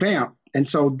to revamp. And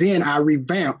so then I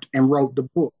revamped and wrote the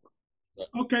book.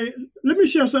 Okay, let me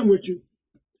share something with you.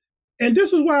 And this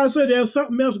is why I say there's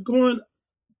something else going,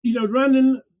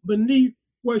 running beneath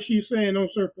what she's saying on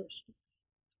surface.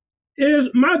 Is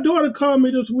my daughter called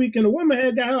me this week, and the woman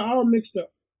had got her all mixed up.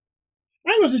 I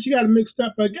don't know if she got it mixed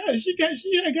up, but she got a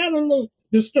little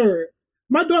disturbed.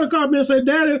 My daughter called me and said,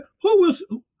 "Daddy, who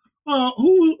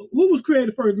was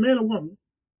created first, man or woman?"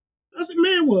 I said,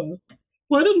 "Man was."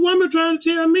 Well, this woman trying to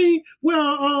tell me,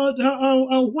 why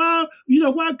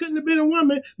couldn't it have been a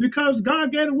woman? Because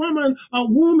God gave a woman a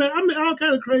woman. I mean, all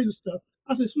kind of crazy stuff.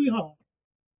 I said, "Sweetheart,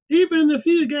 even if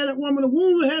he got that woman a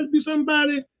womb, it had to be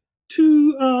somebody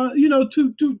to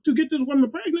get this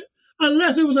woman pregnant,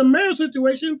 unless it was a marriage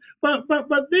situation. But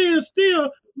then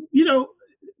still,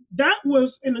 that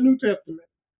was in the New Testament,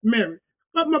 marriage.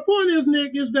 But my point is,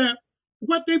 Nick, is that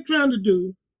what they're trying to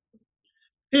do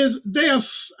is they are,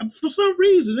 for some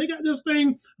reason, they got this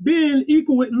thing being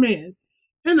equal with men.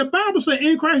 And the Bible says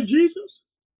in Christ Jesus,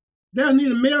 there's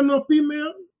neither male nor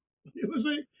female. There's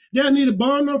neither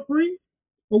bond nor free,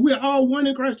 but we're all one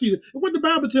in Christ Jesus. And what the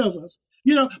Bible tells us,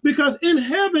 because in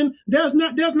heaven, there's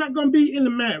not going to be in the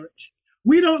marriage.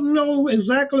 We don't know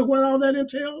exactly what all that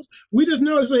entails. We just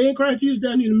know it's in Christ Jesus,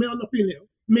 there's neither male nor female.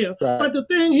 Right. But the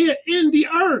thing here, in the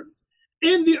earth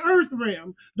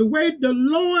realm, the way the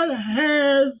Lord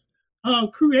has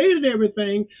created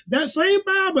everything, that same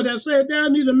Bible that said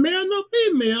there's neither male nor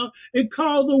female, it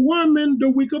calls the woman the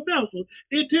weaker vessel.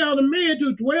 It tells the man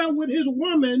to dwell with his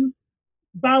woman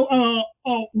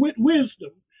with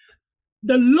wisdom.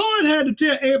 The Lord had to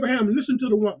tell Abraham, listen to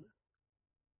the woman.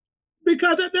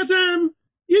 Because at that time,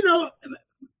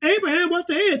 Abraham was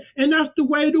the head, and that's the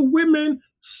way the women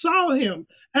saw him,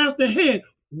 as the head.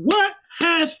 What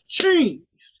has changed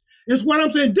is what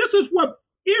I'm saying. This is what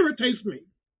irritates me.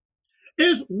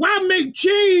 Is why make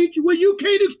change when you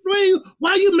can't explain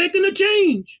why you're making a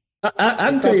change?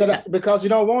 Because you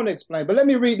don't want to explain. But let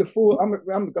me read the full. I'm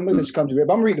going to come to it.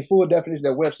 But I'm going to read the full definition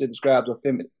that Webster describes of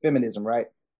feminism. Right?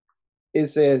 It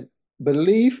says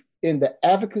belief in the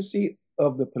advocacy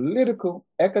of the political,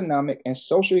 economic, and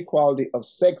social equality of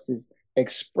sexes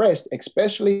expressed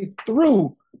especially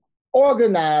through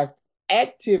organized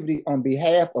activity on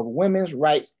behalf of women's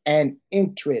rights and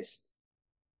interests.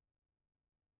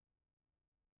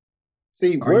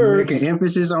 See, Are you making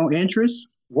emphasis on interest?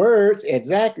 Words,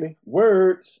 exactly.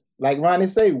 Words, like Ronnie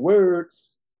say,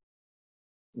 words,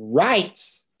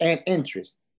 rights, and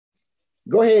interest.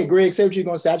 Go ahead, Greg. Say what you're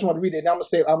gonna say. I just want to read it. And I'm gonna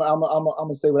say. I'm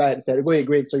gonna say what I had to say. Go ahead,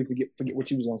 Greg. So you forget what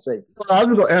you was gonna say. I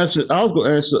was gonna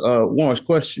answer Warren's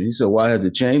question. He said, "Why has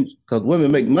it changed? Because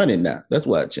women make money now. That's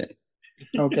why it changed."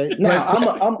 Okay. Now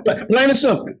I'm plain and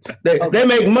simple. They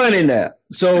make money now.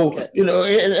 So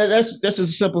Okay. that's just a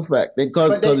simple fact.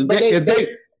 Because But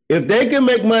if they can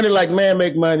make money like man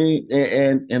make money,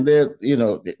 and they're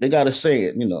they got to say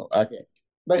it.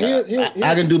 But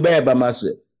I can do bad by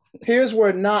myself. Here's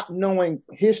where not knowing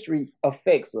history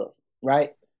affects us,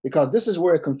 right? Because this is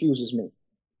where it confuses me.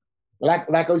 Like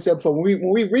I said before, when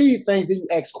we read things, then you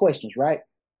ask questions, right?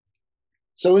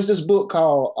 So it's this book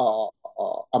called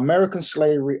American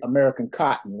Slavery, American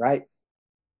Cotton, right?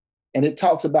 And it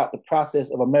talks about the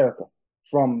process of America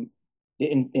from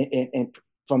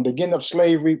from the beginning of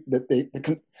slavery,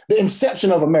 the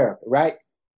inception of America, right?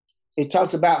 It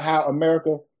talks about how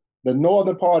America, the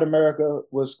northern part of America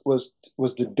was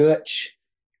the Dutch.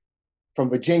 From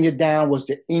Virginia down was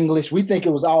the English. We think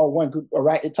it was all one group, all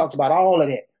right? It talks about all of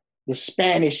that. The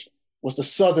Spanish was the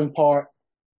southern part.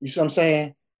 You see what I'm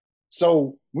saying?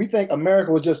 So we think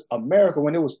America was just America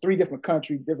when it was 3 different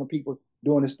countries, different people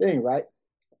doing this thing, right?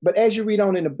 But as you read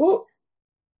on in the book,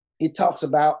 it talks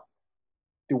about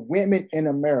the women in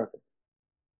America.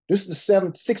 This is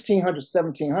the 1600s,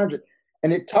 1700s.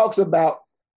 And it talks about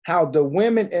how the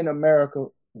women in America,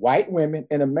 white women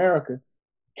in America,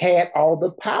 had all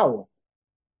the power.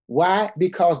 Why?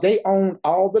 Because they owned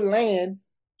all the land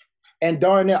and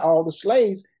darn near all the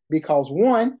slaves. Because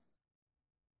one,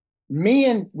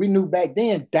 men, we knew back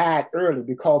then, died early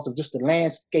because of just the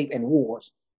landscape and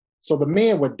wars. So the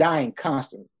men were dying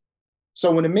constantly.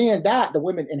 So when the men died, the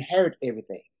women inherited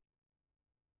everything.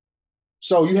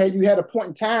 So you had a point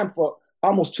in time for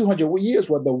almost 200 years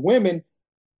where the women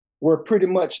were pretty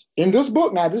much in this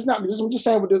book. Now, I'm just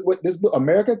saying with this book,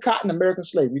 American Cotton, American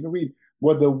Slave. You can read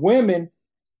where the women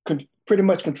pretty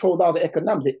much controlled all the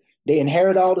economics. They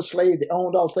inherited all the slaves. They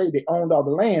owned all the slaves. They owned all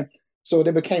the land. So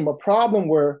there became a problem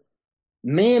where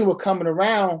men were coming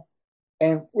around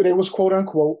and they was quote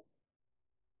unquote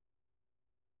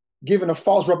giving a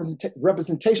false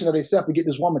representation of themselves to get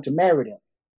this woman to marry them,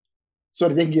 so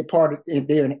that they can get part of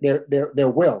their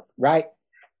wealth, right?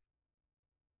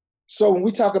 So when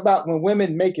we talk about when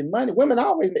women making money, women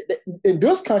always, in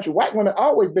this country, white women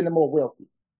always been the more wealthy.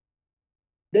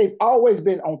 They've always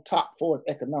been on top for us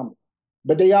economic,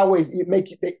 but they always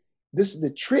this is the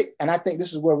trick, and I think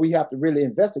this is where we have to really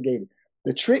investigate it.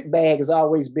 The trick bag has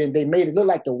always been, they made it look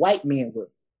like the white men were.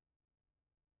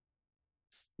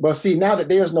 But see, now that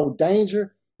there's no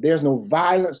danger, there's no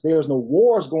violence, there's no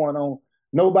wars going on,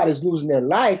 nobody's losing their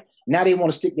life, now they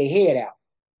want to stick their head out.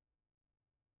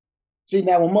 See,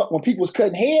 now when people was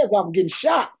cutting heads off and getting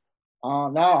shot, no,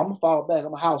 I'm gonna fall back.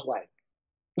 I'm a housewife.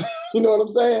 You know what I'm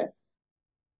saying?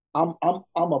 I'm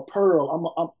a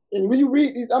pearl. And when you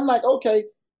read these, I'm like, okay.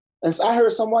 And so I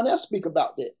heard someone else speak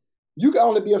about that. You can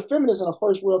only be a feminist in a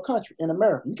first world country, in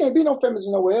America. You can't be no feminist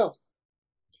nowhere else.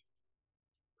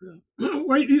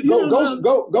 Well,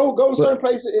 go to certain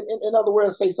places in other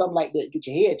words, say something like that, get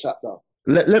your head chopped off.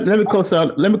 Let me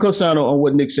co-sign on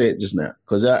what Nick said just now,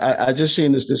 because I just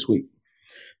seen this week.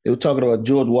 They were talking about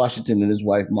George Washington and his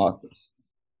wife Martha,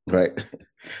 right?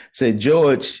 Say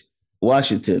George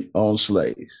Washington owned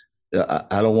slaves.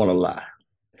 I don't want to lie.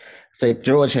 Say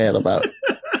George had about.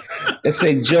 Let's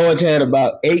say George had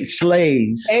about 8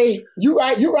 slaves. 8. You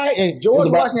right.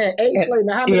 George Washington had 8 slaves.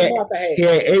 Now how many Martha had? He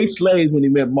had 8 slaves when he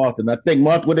met Martha. And I think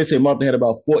Martha, what they say, Martha had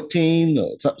about 14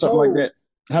 or something like that.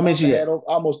 How many she had?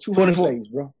 Almost 200 slaves,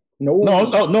 bro.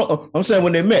 No. I'm saying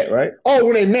when they met, right? Oh,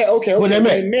 when they met. Okay. When they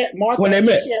met, Martha, when they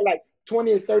met, she had like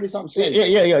 20 or 30 something slaves.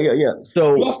 Yeah.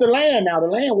 So plus the land. Now the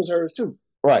land was hers too.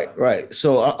 Right.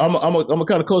 So I'm a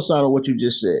kind of co-sign on what you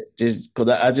just said, just because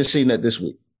I just seen that this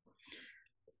week.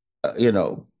 But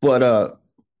no,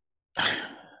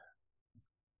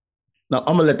 I'm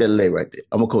gonna let that lay right there.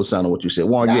 I'm gonna co-sign on what you said.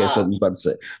 Warren, you had something you about to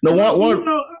say. No, Warren.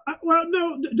 No,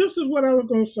 this is what I was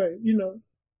gonna say.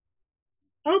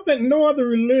 I don't think no other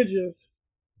religious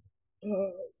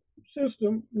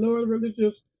system, no other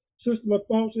religious system of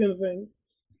thoughts, anything,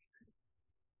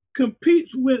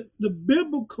 competes with the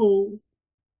biblical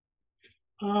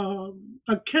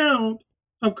account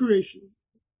of creation.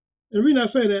 And the reason I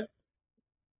say that,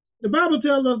 the Bible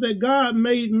tells us that God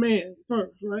made man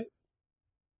first, right?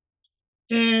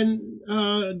 And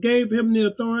gave him the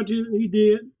authority he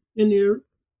did in the earth.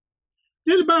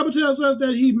 Then the Bible tells us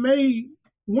that he made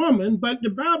woman, but the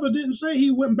Bible didn't say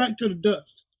he went back to the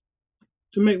dust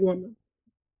to make woman.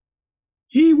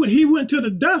 He went to the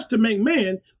dust to make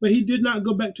man, but he did not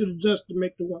go back to the dust to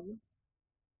make the woman.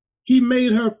 he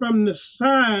made her from the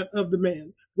side of the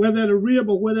man, whether the rib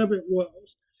or whatever it was.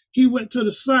 He went to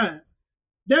the side.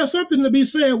 There's something to be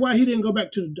said why he didn't go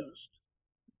back to the dust.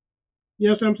 You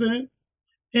know what I'm saying?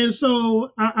 And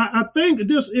so I think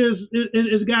this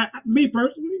is got me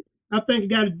personally. I think it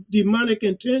got a demonic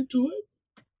intent to it.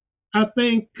 I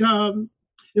think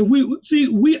if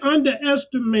we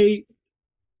underestimate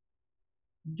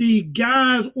the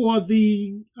guise or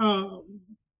the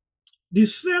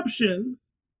deception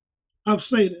of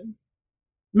Satan.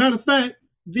 Matter of fact,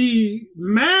 the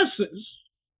masses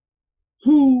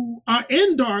who are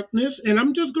in darkness, and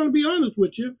I'm just going to be honest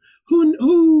with you,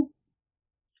 who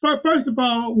first of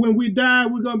all, when we die,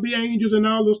 we're going to be angels and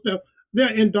all this stuff.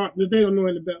 They're in darkness. They don't know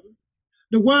any better.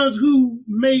 The ones who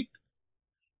make,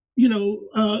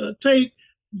 take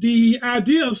the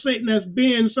idea of Satan as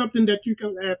being something that you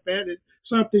can laugh at, it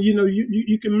something,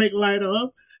 you can make light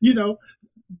of,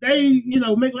 they,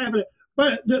 make light of it.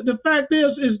 But the fact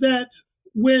is that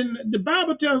when the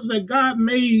Bible tells us that God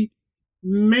made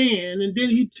man and then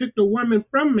he took the woman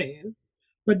from man,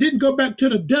 but didn't go back to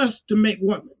the dust to make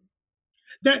woman,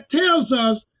 that tells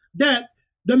us that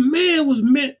the man was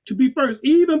meant to be first.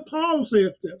 Even Paul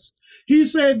says this.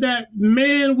 He said that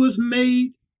man was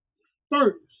made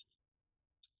first.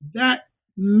 That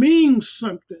means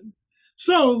something.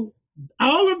 So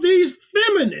all of these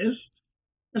feminists,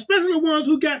 especially the ones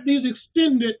who got these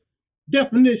extended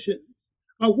definitions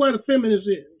of what a feminist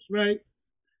is, right?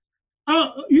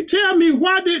 You tell me,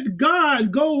 why didn't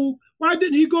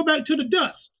he go back to the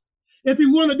dust if he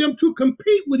wanted them to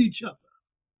compete with each other?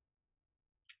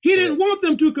 He didn't want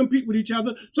them to compete with each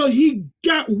other, so he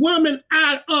got woman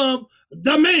out of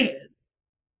the man.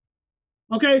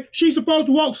 Okay, she's supposed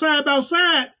to walk side by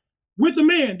side with the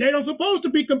man. They don't supposed to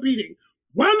be competing.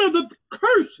 One of the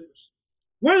curses,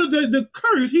 the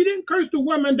curse, he didn't curse the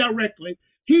woman directly.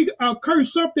 He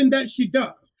cursed something that she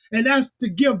does, and that's to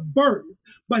give birth.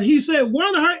 But he said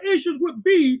one of her issues would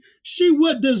be she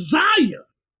would desire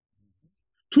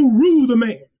to rule the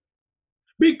man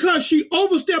because she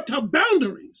overstepped her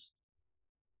boundaries.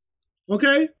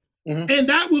 Okay? Mm-hmm. And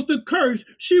that was the curse.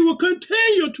 She will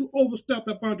continue to overstep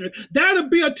her boundaries. That'll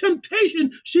be a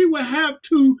temptation she will have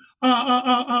to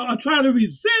try to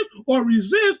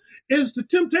resist is the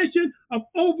temptation of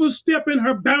overstepping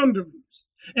her boundaries.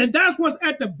 And that's what's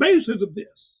at the basis of this.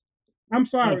 I'm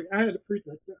sorry, I had to preach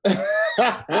like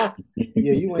that.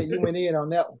 Yeah, you went in on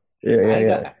that one.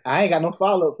 Yeah, I ain't got no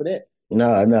follow up for that.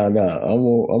 No. I'm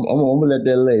gonna let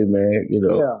that lay, man.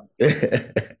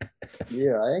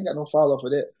 Yeah, I ain't got no follow up for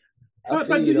that. But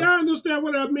do y'all understand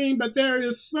what I mean? But there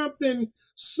is something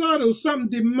subtle, something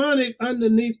demonic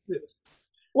underneath this.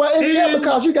 Well, it's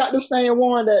because you got the same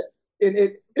one that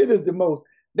it is the most.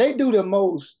 They do the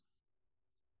most.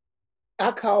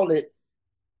 I call it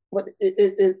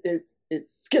it's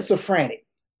schizophrenic.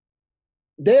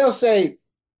 They'll say,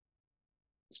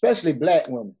 especially black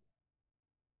women,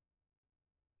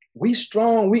 we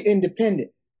strong, we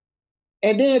independent.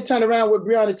 And then turn around with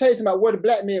Breonna Taylor about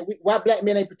why black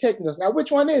men ain't protecting us. Now,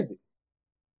 which one is it?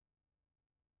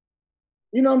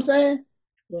 You know what I'm saying?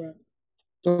 Right.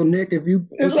 So, Nick, if you...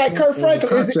 It's like Kurt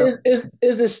Franklin.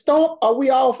 Is it stomp or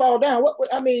we all fall down?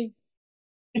 I mean...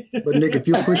 But, Nick, if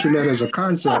you're pushing that as a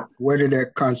concept, where did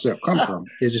that concept come from?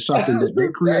 Is it something that they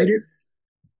created?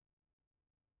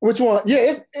 Which one? Yeah,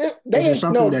 is it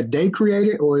something that they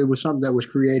created, or it was something that was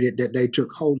created that they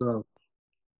took hold of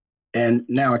and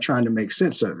now are trying to make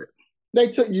sense of it? They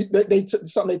took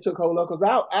something they took hold of. Because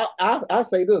I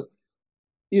say this,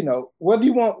 whether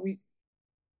you want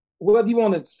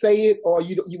to say it or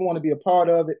you want to be a part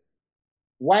of it,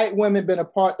 white women been a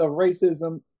part of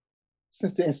racism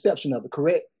since the inception of it.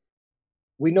 Correct?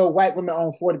 We know white women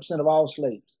own 40% of all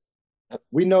slaves.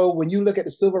 We know when you look at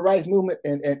the civil rights movement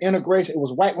and integration, it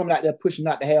was white women out there pushing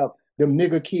not to have them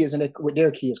nigger kids with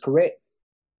their kids. Correct?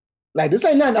 Like, this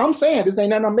ain't nothing I'm saying. This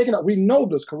ain't nothing I'm making up. We know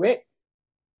this, correct?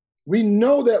 We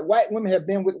know that white women have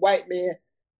been with white men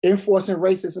enforcing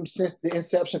racism since the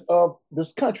inception of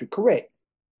this country, correct?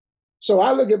 So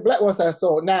I look at black ones I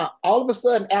saw. Now, all of a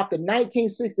sudden, after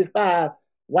 1965,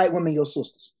 white women your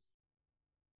sisters.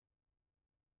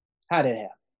 How did that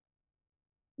happen?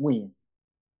 When?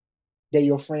 They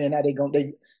your friend, now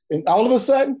and all of a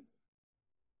sudden,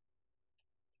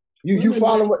 you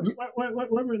follow what? Wait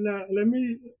a minute now. Let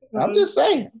me. I'm just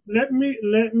saying. Let me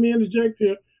interject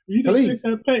here. You just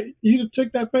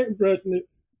took that paintbrush and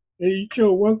you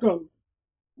chose one color.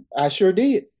 I sure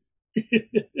did.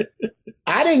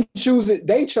 I didn't choose it.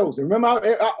 They chose it. Remember?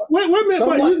 Wait a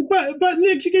minute. But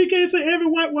Nick, you can't say every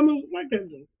white woman was like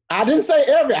that. I didn't say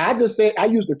every. I just said I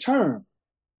used the term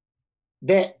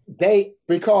that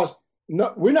because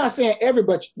No, we're not saying every,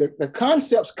 but the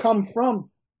concepts come from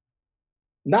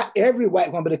not every white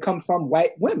woman, but it comes from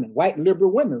white women, white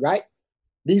liberal women, right?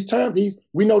 These terms,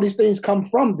 we know these things come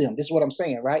from them. This is what I'm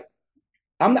saying, right?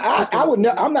 I'm not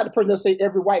the person that say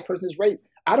every white person is raped.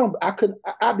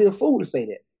 I'd be a fool to say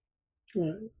that.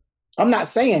 Right. I'm not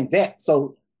saying that.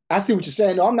 So I see what you're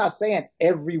saying. No, I'm not saying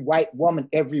every white woman,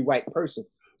 every white person.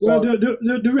 So well,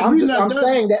 I'm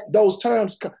saying that those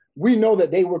terms, we know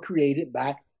that they were created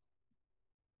by.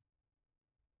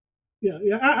 Yeah.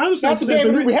 I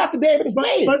understand. We have to be able to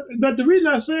say it. But the reason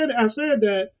I said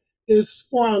that is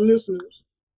for our listeners,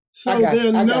 so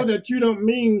they'll know that you don't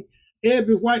mean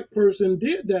every white person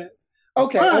did that.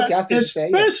 Okay, I see what you're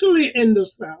saying. Especially in the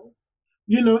South,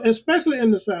 especially in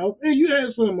the South, and you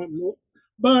had some up north.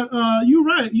 But you're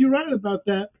right about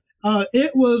that.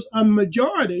 It was a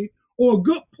majority or a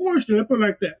good portion, let's put it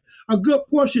like that, a good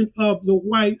portion of the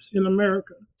whites in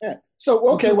America. Yeah. So,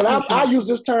 okay, well, I use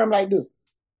this term like this.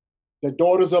 The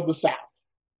daughters of the South.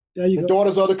 The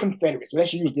daughters of the Confederates.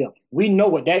 Let's use them. We know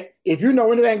what that, if you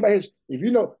know anything about history,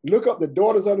 look up the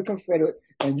daughters of the Confederate,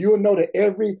 and you'll know that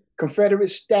every Confederate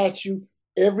statue,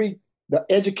 the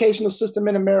educational system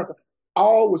in America,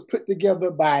 all was put together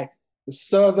by the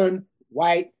Southern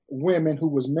white women who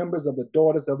was members of the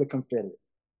daughters of the Confederate.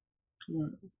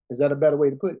 Right. Is that a better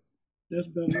way to put it? That's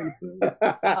better way to put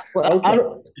it. Well, okay.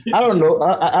 I don't know.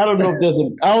 I don't know if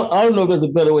there's a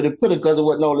better way to put it because it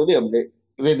wasn't only them.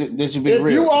 They should be if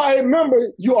real. You are a member,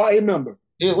 you are a member.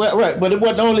 Yeah, right, but it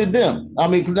wasn't only them. I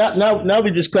mean, now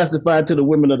we just classified to the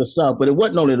women of the South, but it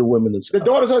wasn't only the women of the South. The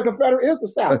daughters of the Confederate is the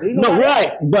South. No,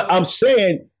 right, but I'm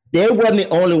saying they wasn't the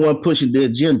only one pushing the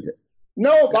agenda.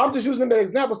 No, but I'm just using them as an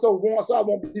example, so I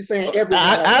won't be saying everything.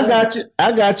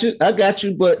 I got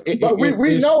you. But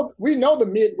we know the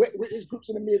Midwest groups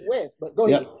in the Midwest. But go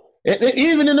ahead.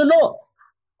 Even in the North.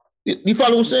 You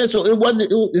follow what I'm saying? So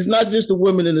it's not just the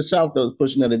women in the South that was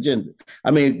pushing that agenda. I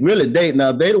mean, really, they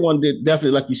the one that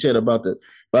definitely, like you said, about the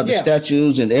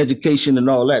statues and education and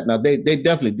all that. Now they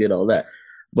definitely did all that.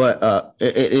 But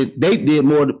they did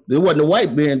more. It wasn't the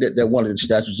white man that wanted the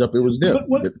statues up. It was them.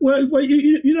 Well, Greg,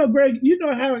 you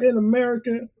know how in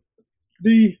America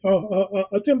the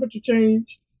temperature change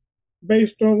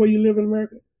based on where you live in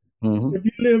America. Mm-hmm. If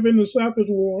you live in the South, it's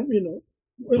warm. It's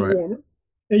warmer.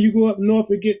 And you go up north,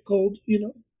 it get cold.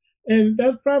 And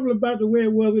that's probably about the way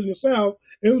it was in the South.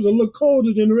 It was a little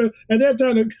colder than the rest. At that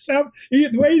time, the South,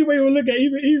 the way you look at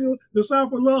it, either the South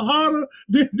was a little hotter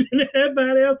than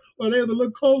everybody else, or they was a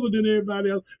little colder than everybody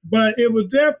else. But it was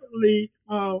definitely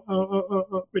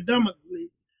predominantly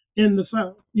in the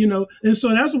South, And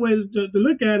so that's the way to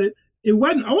look at it. It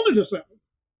wasn't only the South.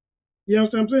 You know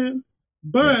what I'm saying?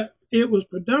 But it was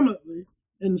predominantly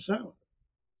in the South.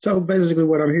 So basically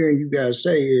what I'm hearing you guys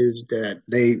say is that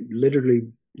they literally,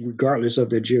 regardless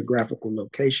of their geographical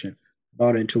location,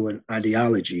 bought into an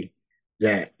ideology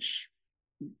that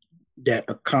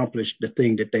accomplished the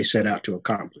thing that they set out to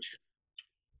accomplish.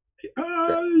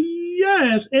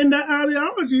 Yes, and that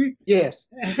ideology had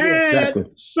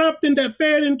something that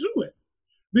fed into it.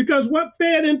 Because what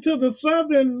fed into the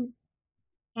Southern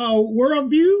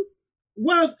worldview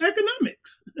was economics.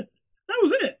 That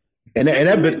was it. And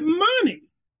that money.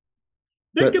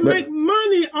 They can make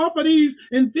money off of these,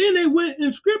 and then they went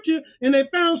in scripture and they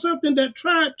found something that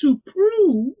tried to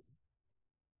prove,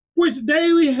 which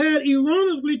they had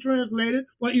erroneously translated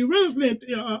or erroneously,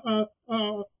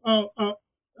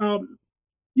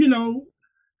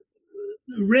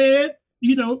 read,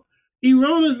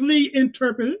 erroneously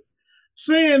interpreted,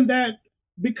 saying that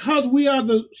because we are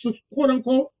the quote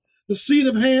unquote the seed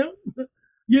of Ham.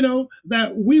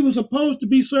 That we were supposed to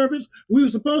be servants, we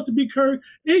were supposed to be cursed.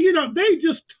 And, they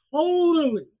just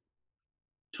totally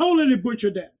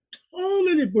butchered that.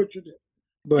 Totally butchered it.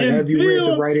 But have you read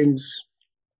the writings?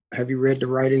 Have you read the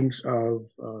writings of,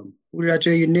 who did I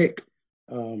tell you, Nick?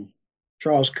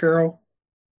 Charles Carroll,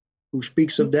 who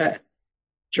speaks of that.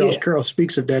 Charles Carroll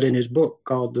speaks of that in his book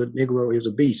called The Negro is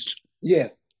a Beast.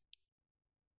 Yes.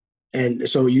 And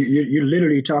so you're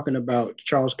literally talking about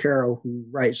Charles Carroll, who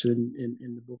writes in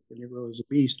the book The Negro is a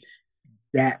Beast,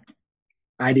 that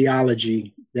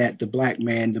ideology that the black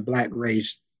man, the black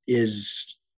race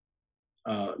is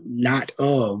not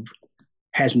of,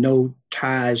 has no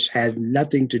ties, has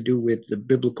nothing to do with the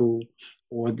biblical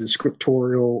or the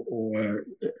scriptural or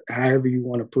however you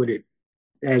want to put it.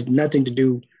 It has nothing to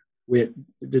do with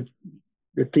the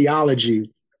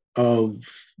theology of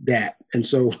that. And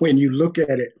so when you look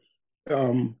at it,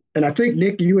 and I think,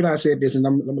 Nick, you and I said this, and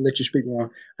I'm going to let you speak on.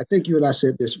 I think you and I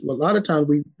said this. Well, a lot of times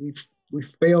we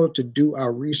fail to do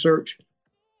our research,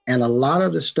 and a lot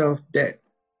of the stuff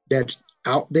that's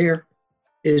out there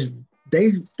is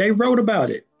They wrote about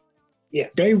it.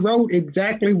 Yes. They wrote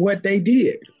exactly what they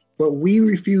did, but we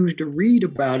refuse to read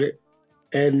about it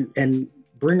and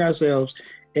bring ourselves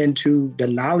into the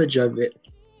knowledge of it.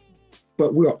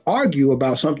 But we'll argue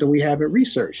about something we haven't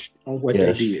researched on what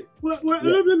Yes. they did. Well, Yeah.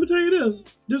 let me tell you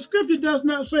this. The scripture does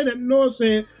not say that Noah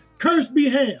said, "Cursed be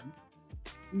Ham."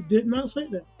 He did not say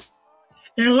that.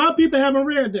 And a lot of people haven't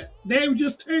read that. They would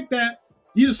just take that,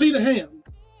 you see the Ham.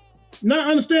 Now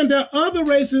understand there are other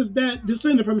races that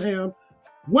descended from Ham.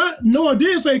 What Noah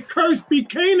did say, "Cursed be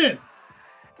Canaan."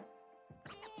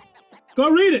 Go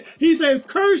read it. He said,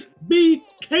 "Cursed be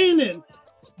Canaan."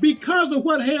 Because of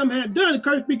what Ham had done,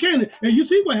 cursed be Canaan. And you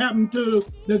see what happened to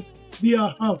the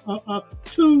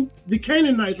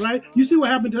Canaanites, right? You see what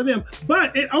happened to them.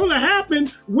 But it only happened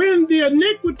when the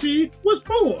iniquity was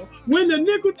full. When the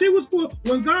iniquity was full,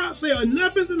 when God said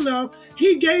enough is enough,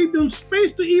 he gave them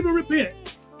space to even repent.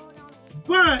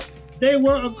 But they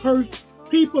were a cursed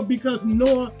people because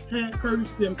Noah had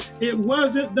cursed them. It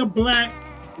wasn't the black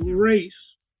race.